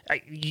again,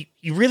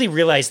 you really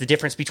realize the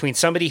difference between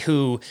somebody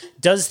who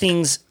does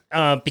things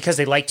because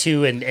they like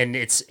to, and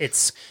it's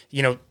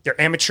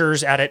they're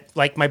amateurs at it.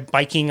 Like my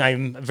biking,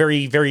 I'm a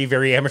very, very,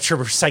 very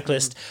amateur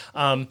cyclist.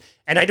 And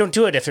I don't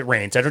do it if it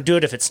rains. I don't do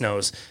it if it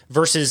snows,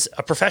 versus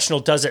a professional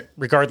does it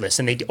regardless.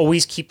 And they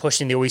always keep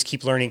pushing. They always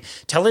keep learning.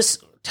 Tell us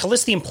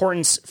the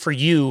importance for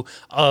you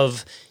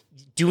of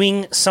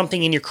doing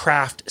something in your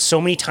craft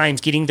so many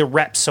times, getting the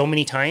reps so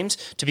many times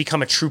to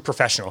become a true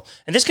professional.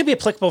 And this could be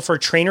applicable for a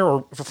trainer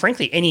or for,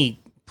 frankly,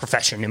 any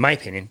profession, in my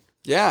opinion.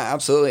 Yeah,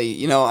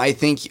 absolutely. I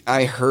think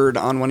I heard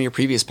on one of your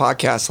previous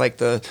podcasts, like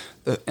the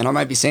and I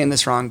might be saying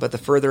this wrong, but the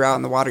further out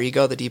in the water you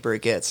go, the deeper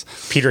it gets.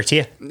 Peter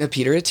Attia.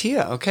 Peter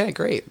Attia. Okay,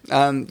 great.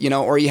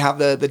 Or you have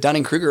the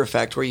Dunning-Kruger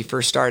effect where you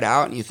first start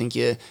out and you think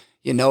you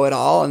know it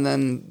all. And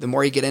then the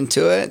more you get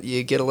into it,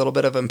 you get a little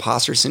bit of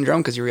imposter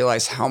syndrome because you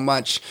realize how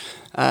much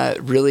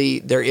really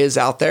there is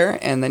out there.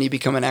 And then you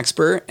become an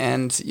expert.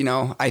 And,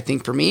 I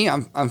think for me,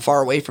 I'm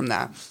far away from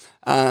that.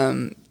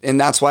 And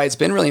that's why it's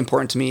been really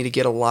important to me to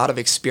get a lot of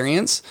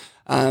experience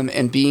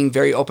and being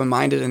very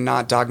open-minded and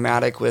not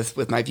dogmatic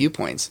with my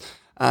viewpoints.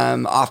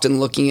 Often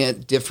looking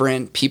at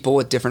different people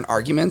with different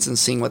arguments and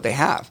seeing what they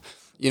have.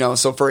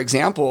 So for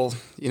example,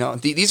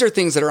 these are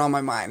things that are on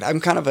my mind.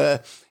 I'm kind of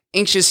a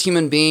anxious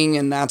human being,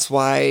 and that's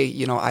why,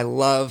 I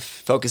love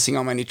focusing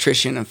on my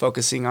nutrition and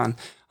focusing on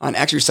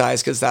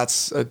exercise because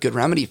that's a good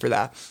remedy for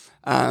that.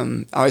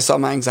 I always saw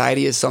my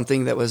anxiety as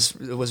something that was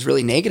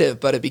really negative,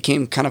 but it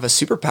became kind of a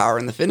superpower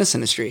in the fitness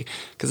industry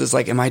because it's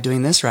like, am I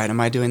doing this right?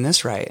 Am I doing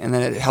this right? And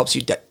then it helps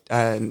you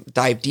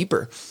dive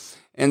deeper.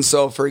 And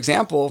so, for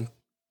example,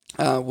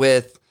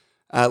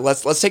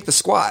 let's take the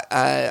squat.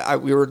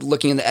 We were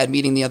looking in the Ed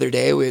meeting the other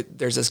day.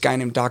 There's this guy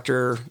named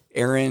Dr.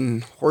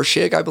 Aaron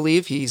Horschig, I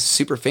believe. He's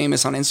super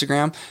famous on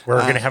Instagram.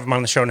 We're going to have him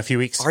on the show in a few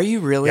weeks. Are you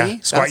really? Yeah.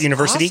 Squat That's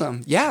University.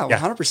 Awesome. Yeah,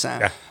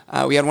 100%.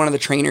 Yeah. We had one of the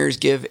trainers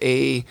give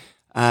a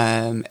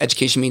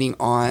education meeting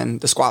on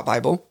the squat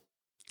Bible.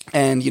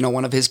 And,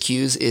 one of his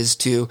cues is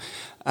to,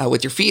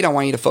 with your feet, I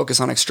want you to focus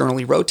on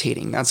externally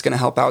rotating. That's going to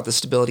help out the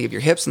stability of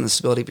your hips and the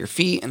stability of your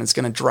feet. And it's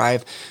going to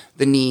drive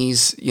the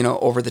knees,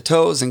 over the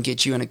toes and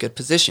get you in a good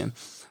position.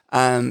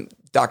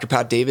 Dr.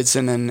 Pat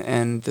Davidson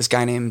and this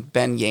guy named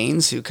Ben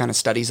Yanes, who kind of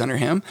studies under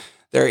him,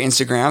 their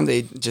Instagram,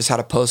 they just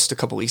had a post a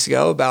couple weeks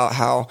ago about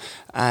how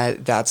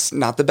that's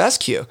not the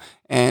best cue.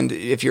 And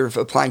if you're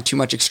applying too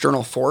much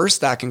external force,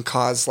 that can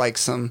cause like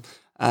some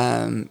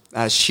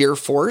shear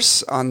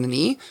force on the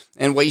knee.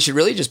 And what you should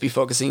really just be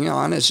focusing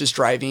on is just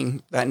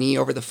driving that knee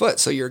over the foot.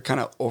 So you're kind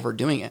of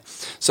overdoing it.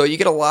 So you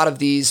get a lot of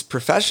these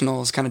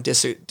professionals kind of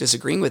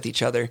disagreeing with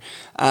each other.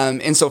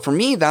 And so for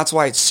me, that's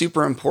why it's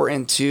super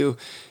important to,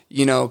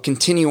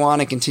 continue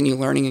on and continue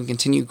learning and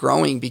continue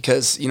growing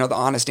because, the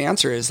honest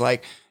answer is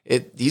like,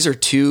 these are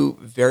two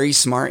very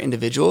smart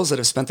individuals that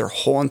have spent their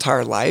whole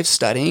entire life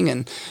studying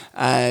and,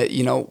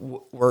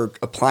 we're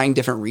applying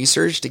different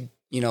research to,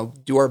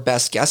 do our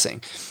best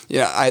guessing.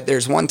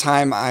 There's one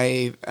time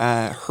I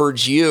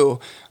heard you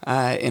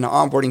in an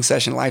onboarding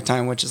session,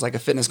 Lifetime, which is like a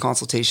fitness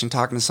consultation,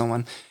 talking to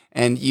someone,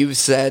 and you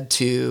said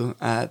to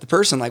the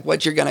person, like,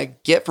 what you're going to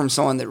get from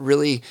someone that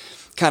really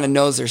kind of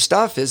knows their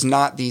stuff is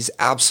not these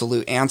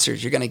absolute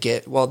answers. You're going to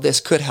get, well,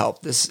 this could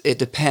help. It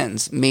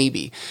depends,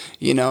 maybe,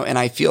 and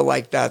I feel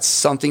like that's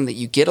something that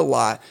you get a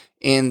lot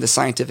in the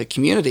scientific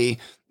community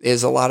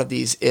is a lot of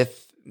these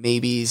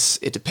maybes,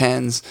 it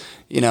depends,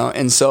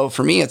 and so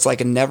for me, it's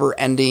like a never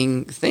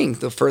ending thing.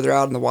 The further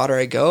out in the water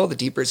I go, the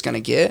deeper it's going to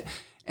get.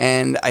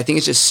 And I think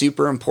it's just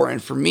super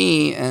important for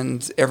me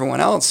and everyone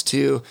else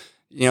to,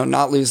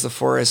 not lose the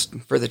forest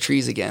for the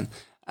trees again.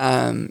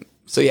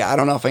 So yeah, I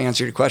don't know if I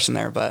answered your question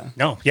there, but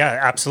no, yeah,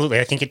 absolutely.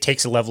 I think it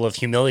takes a level of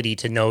humility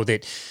to know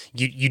that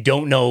you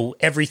don't know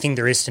everything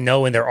there is to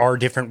know, and there are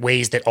different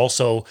ways that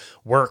also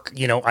work.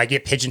 I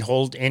get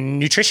pigeonholed in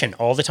nutrition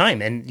all the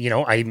time, and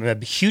I'm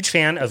a huge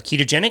fan of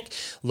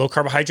ketogenic, low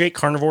carbohydrate,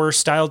 carnivore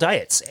style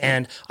diets,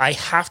 and I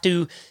have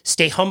to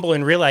stay humble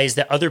and realize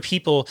that other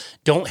people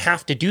don't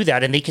have to do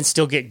that, and they can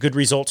still get good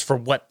results for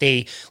what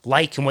they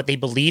like and what they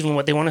believe and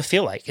what they want to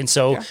feel like. And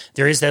so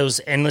there is those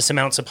endless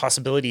amounts of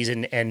possibilities,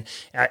 and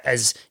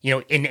as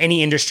in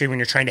any industry, when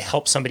you're trying to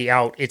help somebody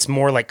out, it's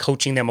more like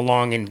coaching them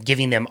along and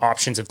giving them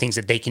options of things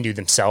that they can do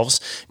themselves,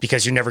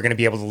 because you're never going to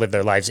be able to live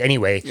their lives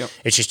anyway. Yep.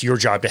 It's just your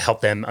job to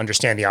help them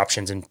understand the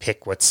options and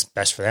pick what's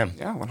best for them.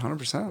 Yeah,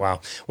 100%.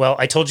 Wow. Well,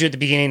 I told you at the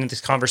beginning of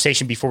this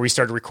conversation before we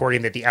started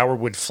recording that the hour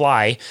would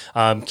fly.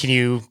 Can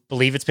you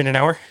believe it's been an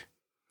hour?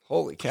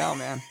 Holy cow,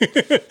 man.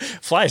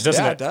 Flies,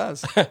 doesn't Yeah, it? it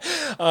does.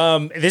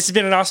 This has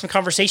been an awesome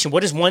conversation.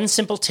 What is one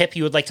simple tip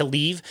you would like to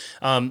leave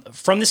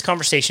from this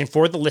conversation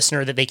for the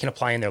listener that they can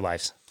apply in their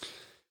lives?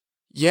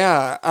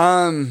 Yeah.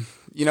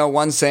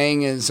 One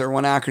saying is, or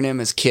one acronym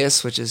is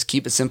KISS, which is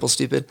keep it simple,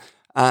 stupid.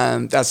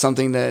 That's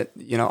something that,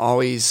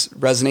 always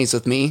resonates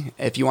with me.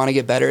 If you want to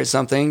get better at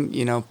something,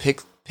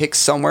 pick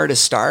somewhere to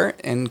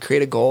start and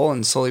create a goal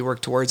and slowly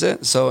work towards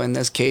it. So in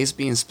this case,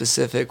 being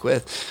specific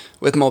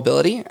with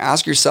mobility,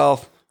 ask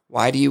yourself,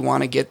 why do you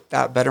want to get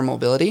that better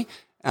mobility?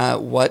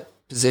 What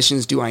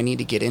positions do I need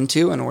to get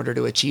into in order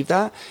to achieve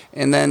that?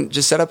 And then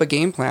just set up a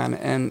game plan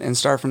and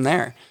start from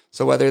there.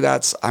 So whether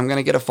that's, I'm going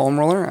to get a foam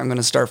roller, I'm going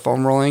to start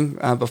foam rolling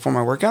before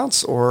my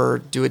workouts,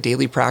 or do a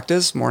daily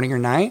practice morning or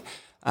night,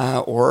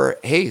 or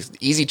hey,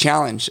 easy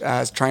challenge,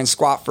 try and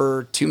squat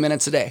for 2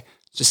 minutes a day.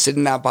 Just sit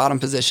in that bottom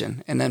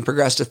position and then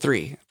progress to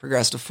 3,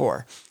 progress to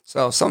 4.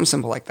 So something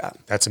simple like that.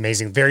 That's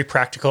amazing. Very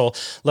practical.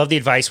 Love the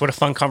advice. What a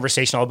fun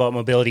conversation all about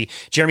mobility.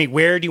 Jeremy,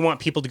 where do you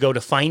want people to go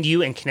to find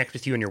you and connect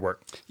with you and your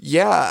work?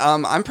 Yeah,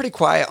 I'm pretty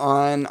quiet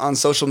on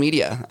social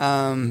media.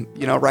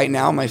 Right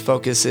now my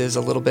focus is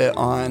a little bit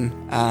on,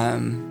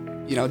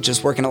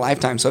 just working a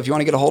lifetime. So if you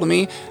want to get a hold of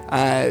me,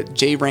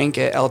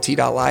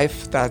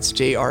 jrank@lt.life. That's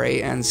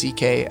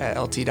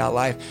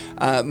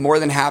JRANCK@lt.life. More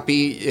than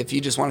happy if you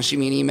just want to shoot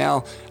me an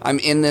email. I'm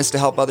in this to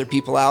help other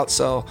people out.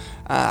 So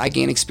I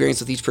gain experience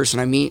with each person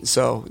I meet.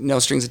 So no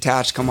strings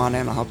attached. Come on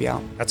in. I'll help you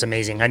out. That's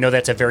amazing. I know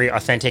that's a very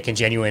authentic and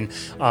genuine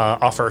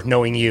offer,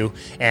 knowing you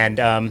and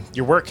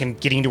your work and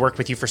getting to work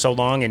with you for so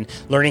long and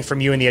learning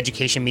from you in the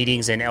education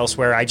meetings and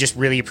elsewhere. I just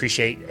really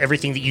appreciate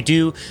everything that you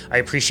do. I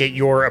appreciate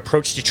your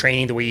approach to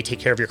training, the way you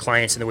take care of your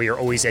clients, and the way you're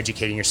always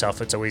educating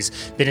yourself. It's always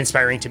been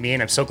inspiring to me,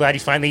 and I'm so glad you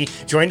finally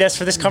joined us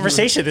for this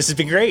conversation. This has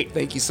been great.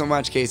 Thank you so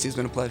much, Casey. It's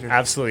been a pleasure.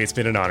 Absolutely. It's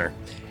been an honor.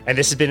 And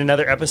this has been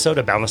another episode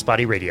of Boundless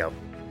Body Radio.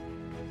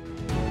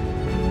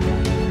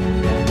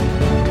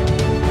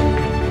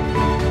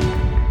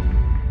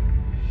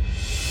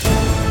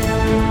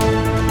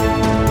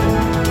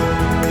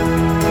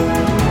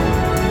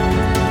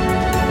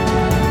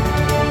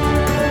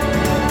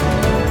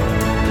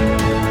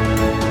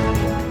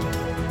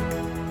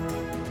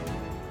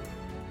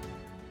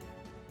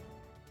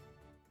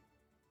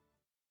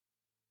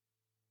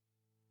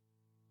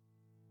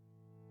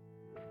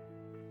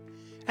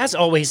 As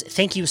always,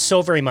 thank you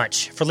so very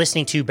much for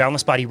listening to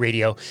Boundless Body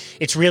Radio.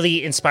 It's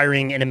really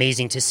inspiring and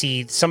amazing to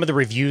see some of the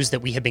reviews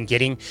that we have been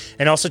getting,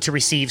 and also to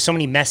receive so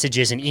many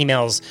messages and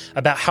emails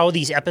about how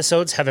these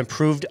episodes have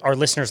improved our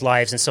listeners'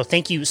 lives. And so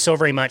thank you so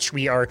very much.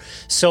 We are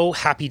so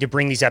happy to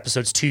bring these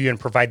episodes to you and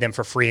provide them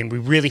for free, and we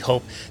really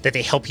hope that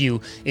they help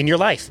you in your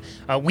life.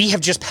 We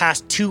have just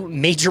passed 2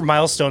 major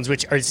milestones,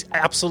 which is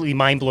absolutely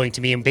mind-blowing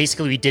to me. And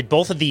basically, we did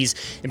both of these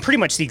in pretty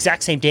much the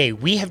exact same day.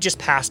 We have just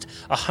passed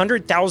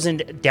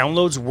 100,000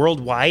 downloads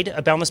worldwide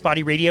of Boundless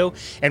Body Radio,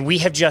 and we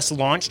have just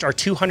launched our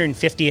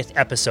 250th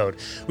episode,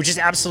 which is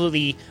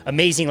absolutely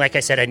amazing. Like I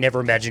said, I never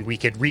imagined we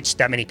could reach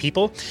that many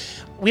people.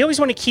 We always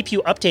want to keep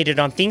you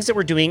updated on things that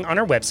we're doing on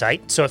our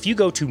website. So if you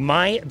go to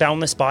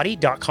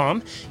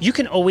myboundlessbody.com, you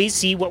can always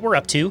see what we're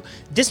up to.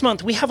 This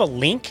month, we have a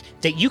link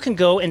that you can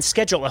go and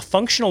schedule a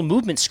functional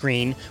movement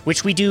screen,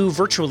 which we do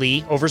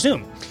virtually over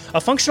Zoom. A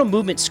functional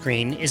movement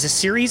screen is a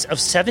series of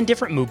 7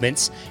 different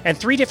movements and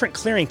 3 different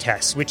clearing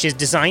tests, which is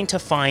designed to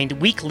find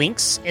weak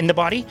links in the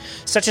body,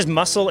 such as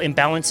muscle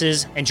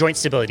imbalances and joint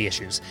stability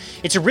issues.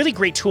 It's a really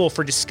great tool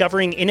for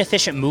discovering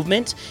inefficient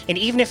movement, and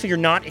even if you're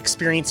not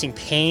experiencing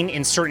pain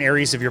in certain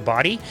areas of your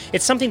body,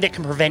 it's something that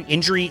can prevent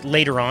injury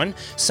later on.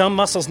 Some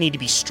muscles need to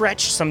be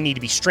stretched, some need to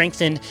be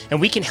strengthened,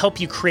 and we can help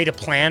you create a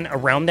plan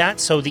around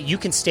that so that you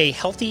can stay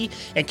healthy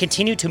and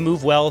continue to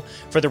move well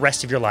for the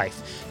rest of your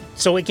life.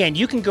 So again,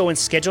 you can go and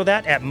schedule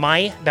that at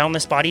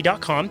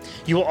myboundlessbody.com.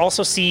 You will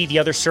also see the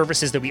other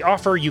services that we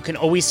offer. You can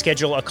always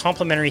schedule a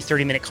complimentary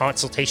 30-minute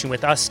consultation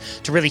with us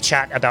to really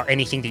chat about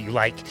anything that you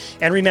like.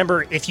 And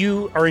remember, if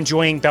you are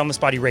enjoying Boundless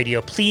Body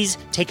Radio, please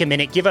take a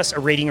minute, give us a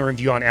rating or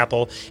review on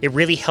Apple. It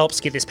really helps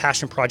get this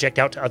passion project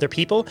out to other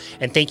people.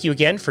 And thank you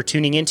again for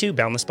tuning into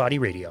Boundless Body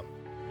Radio.